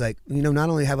way is like, you know, not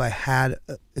only have I had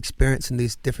experience in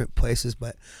these different places,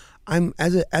 but I'm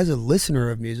as a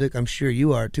listener of music, I'm sure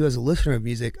you are too. As a listener of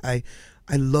music, I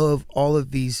love all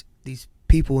of these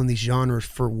people in these genres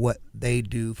for what they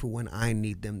do for when I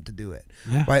need them to do it.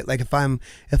 Yeah. Right? Like if I'm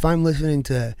listening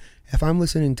to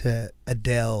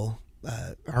Adele,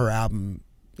 her album,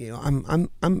 you know,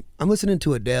 I'm listening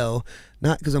to Adele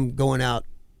not because I'm going out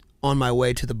on my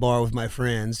way to the bar with my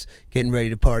friends, getting ready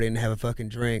to party and have a fucking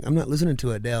drink. I'm not listening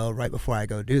to Adele right before I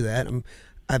go do that.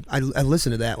 I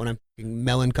listen to that when I'm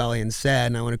melancholy and sad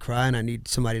and I want to cry and I need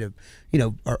somebody to, you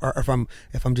know, or if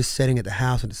I'm just sitting at the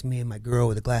house and it's me and my girl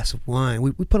with a glass of wine,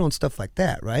 we put on stuff like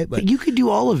that, right? But you could do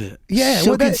all of it. Yeah,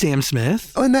 so could Sam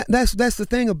Smith. Oh, and that's the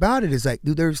thing about it is like,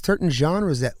 dude, there's certain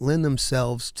genres that lend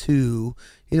themselves to,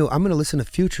 you know, I'm going to listen to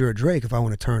Future or Drake if I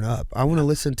want to turn up. I want to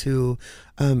listen to,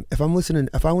 if I want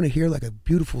to hear like a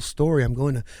beautiful story, I'm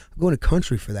going to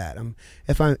country for that.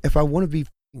 If I want to be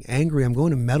angry, I'm going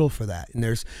to metal for that. And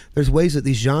there's ways that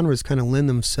these genres kind of lend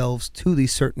themselves to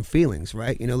these certain feelings,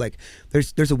 right? You know, like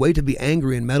there's a way to be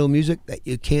angry in metal music that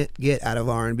you can't get out of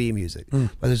R&B music,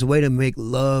 but there's a way to make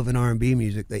love in R&B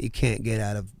music that you can't get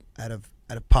out of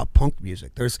pop punk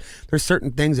music. There's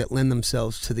certain things that lend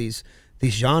themselves to these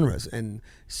genres, and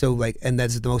so like, and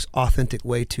that's the most authentic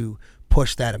way to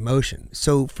push that emotion.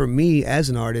 So for me as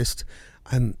an artist,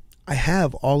 I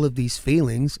have all of these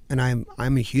feelings, and I'm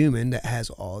a human that has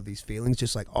all of these feelings,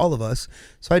 just like all of us.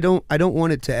 So I don't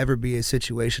want it to ever be a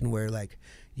situation where like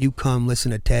you come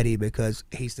listen to Teddy because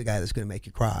he's the guy that's gonna make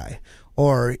you cry,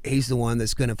 or he's the one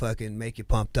that's gonna fucking make you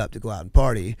pumped up to go out and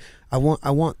party. I want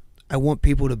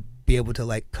people to be able to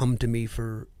like come to me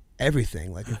for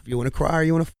everything. Like if you want to cry or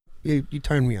you want to, you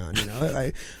turn me on. You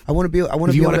know, I want to be.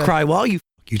 If you want to cry while you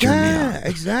turn me on. Yeah,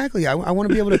 exactly. I want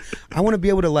to be able to. I want to be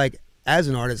able to like, as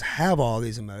an artist, have all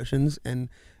these emotions, and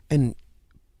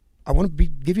I want to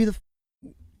give you the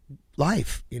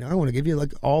life. You know, I want to give you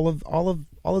like all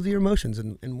of your emotions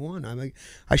in one. I'm like,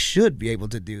 I should be able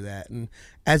to do that. And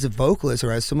as a vocalist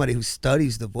or as somebody who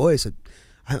studies the voice,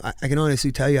 I can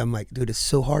honestly tell you, I'm like, dude, it's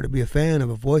so hard to be a fan of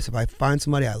a voice. If I find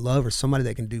somebody I love or somebody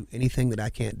that can do anything that I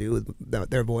can't do with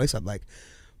their voice, I'm like,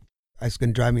 it's going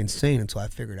to drive me insane until I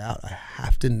figure it out. I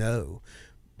have to know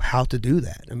how to do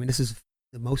that. I mean, this is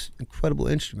the most incredible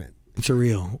instrument. It's a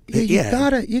real. I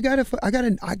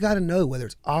gotta know whether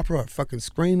it's opera or fucking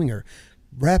screaming or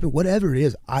rapping, whatever it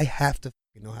is. I have to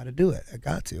know how to do it. I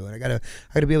got to, and I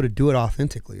gotta be able to do it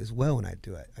authentically as well when I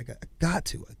do it. I got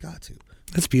to.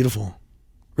 That's beautiful.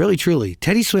 Really, truly.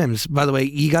 Teddy Swims, by the way,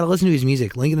 you got to listen to his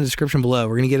music. Link in the description below.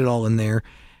 We're going to get it all in there.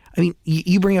 I mean,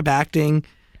 you bring up acting.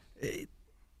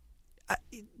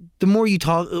 The more you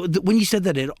talk, when you said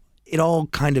that, it all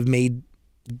kind of made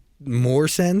more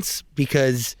sense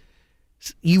because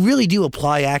you really do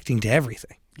apply acting to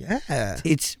everything. Yeah.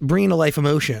 It's bringing to life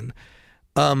emotion.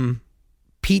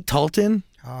 Pete Talton.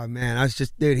 Oh, man.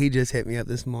 Dude, he just hit me up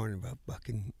this morning about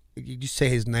fucking, you just say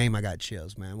his name, I got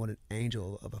chills, man. What an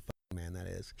angel of a man that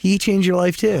is. He changed your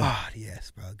life too. God,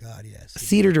 yes, bro. God, yes.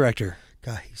 Theater director.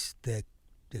 God, he's thick.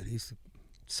 Dude, he's the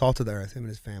salt of the earth. Him and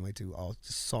his family too, all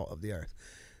just salt of the earth.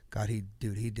 God, he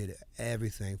did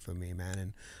everything for me, man.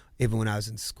 And even when I was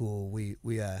in school, we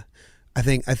I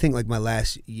think like my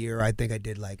last year, I think I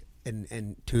did like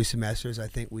in 2 semesters, I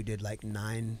think we did like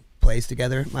 9 plays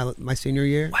together my senior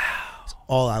year. Wow. That's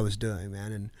all I was doing,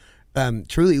 man. And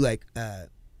truly like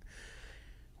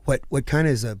what kind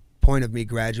of is a point of me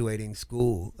graduating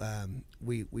school,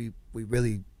 we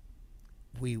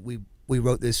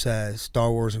wrote this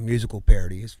Star Wars musical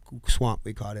parody, Swamp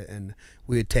we called it, and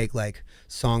we would take like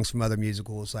songs from other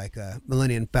musicals like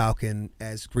Millennium Falcon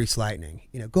as Grease Lightning,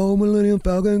 you know, go Millennium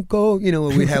Falcon, go, you know,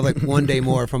 we'd have like One Day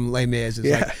More from Les Mis, it's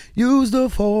like use the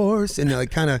Force, and like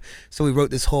kind of, so we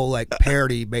wrote this whole like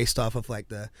parody based off of like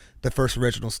the first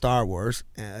original Star Wars,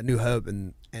 New Hope,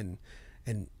 and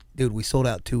dude, we sold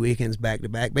out 2 weekends back to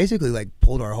back, basically like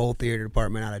pulled our whole theater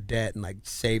department out of debt and like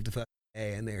saved the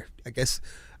Hey, and they're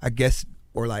I guess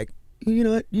we're like, you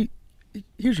know what,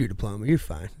 here's your diploma, you're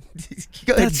fine.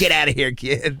 Go ahead and get out of here,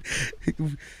 kid.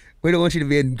 We don't want you to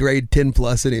be in grade 10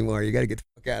 plus anymore. You got to get the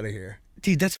fuck out of here.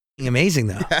 Dude, that's amazing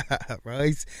though. Yeah, bro.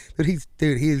 He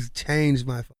has changed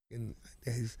my fucking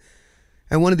days.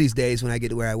 And one of these days when I get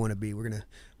to where I want to be, we're gonna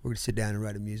sit down and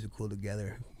write a musical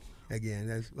together. Again,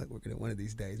 that's like we're gonna one of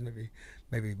these days,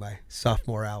 maybe my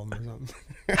sophomore album or something.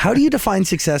 How do you define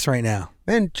success right now?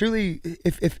 Man, truly,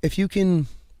 if you can,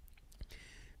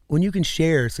 when you can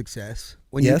share success,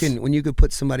 when you can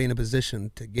put somebody in a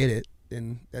position to get it,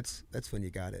 then that's when you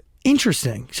got it.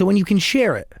 Interesting. So when you can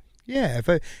share it. Yeah,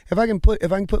 if I can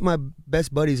put my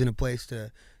best buddies in a place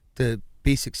to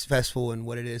be successful in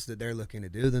what it is that they're looking to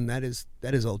do, then that is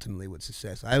ultimately what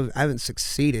success. I haven't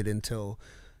succeeded until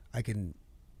I can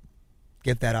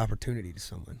give that opportunity to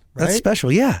someone. Right? That's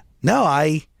special. Yeah. No,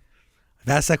 I've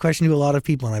asked that question to a lot of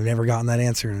people and I've never gotten that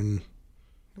answer, and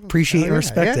appreciate and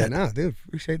respect it. No, dude,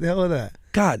 appreciate the hell of that.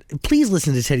 God, please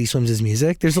listen to Teddy Swims'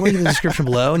 music. There's a link in the description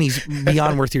below, and he's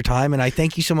beyond worth your time. And I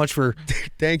thank you so much for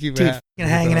thank you, man.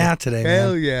 Hanging out today, man.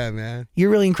 Hell yeah, man. You're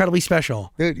really incredibly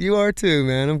special. Dude, you are too,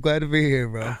 man. I'm glad to be here,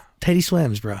 bro. Teddy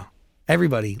Swims, bro.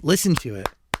 Everybody, listen to it.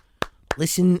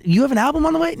 Listen. You have an album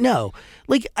on the way? No.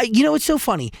 Like, you know, it's so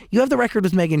funny. You have the record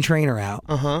with Meghan Trainor out,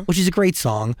 which is a great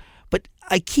song. But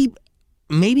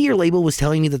maybe your label was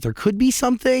telling me that there could be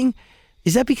something.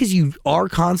 Is that because you are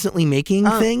constantly making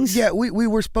things? Yeah, we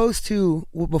were supposed to,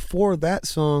 before that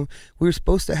song, we were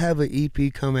supposed to have an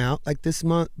EP come out like this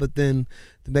month, but then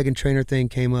the Meghan Trainor thing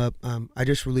came up. I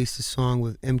just released a song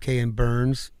with MK and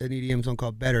Burns, an EDM song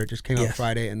called Better. It just came out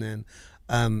Friday, and then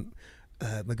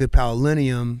my good pal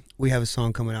Linium, we have a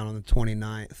song coming out on the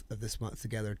 29th of this month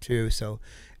together too. So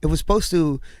it was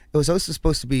also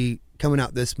supposed to be coming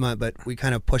out this month, but we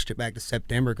kind of pushed it back to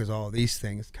September because all of these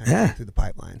things kind of went through the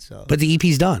pipeline. So, but the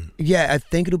EP's done. Yeah, I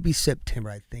think it'll be September.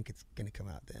 I think it's gonna come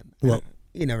out then. Well,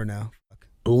 you never know.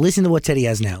 Listen to what Teddy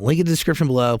has now. Link in the description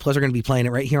below. Plus, we're going to be playing it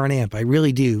right here on AMP. I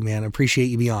really do, man. I appreciate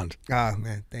you beyond. Ah,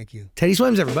 man, thank you. Teddy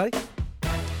Swims, everybody.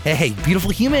 Hey, beautiful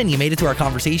human. You made it to our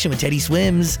conversation with Teddy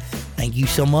Swims. Thank you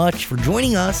so much for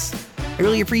joining us. I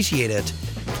really appreciate it.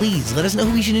 Please let us know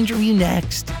who we should interview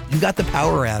next. You got the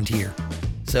power around here.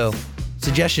 So,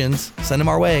 suggestions, send them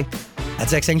our way.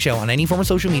 That's XN Show on any form of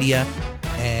social media.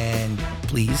 And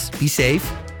please be safe.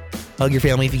 Hug your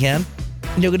family if you can.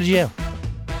 And don't go to jail.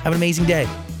 Have an amazing day.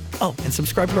 Oh, and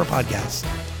subscribe to our podcast.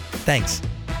 Thanks.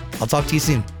 I'll talk to you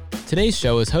soon. Today's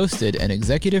show is hosted and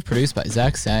executive produced by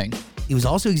Zach Sang. It was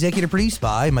also executive produced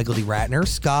by Michael D. Ratner,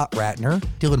 Scott Ratner,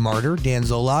 Dylan Martyr, Dan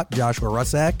Zolot, Joshua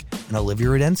Rusak, and Olivia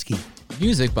Rudensky.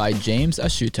 Music by James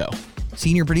Asciutto.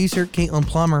 Senior producer, Caitlin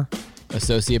Plummer.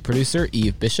 Associate producer,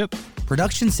 Eve Bishop.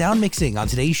 Production sound mixing on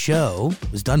today's show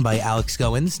was done by Alex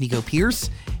Goins, Nico Pierce,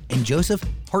 and Joseph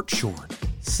Hartshorn.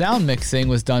 Sound mixing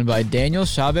was done by Daniel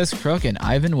Chavez Crook and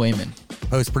Ivan Wayman.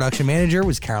 Post-production manager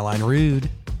was Caroline Rude.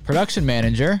 Production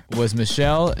manager was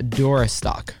Michelle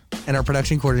Doristock. And our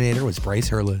production coordinator was Bryce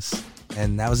Hurlis.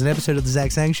 And that was an episode of The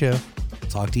Zach Sang Show.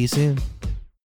 Talk to you soon.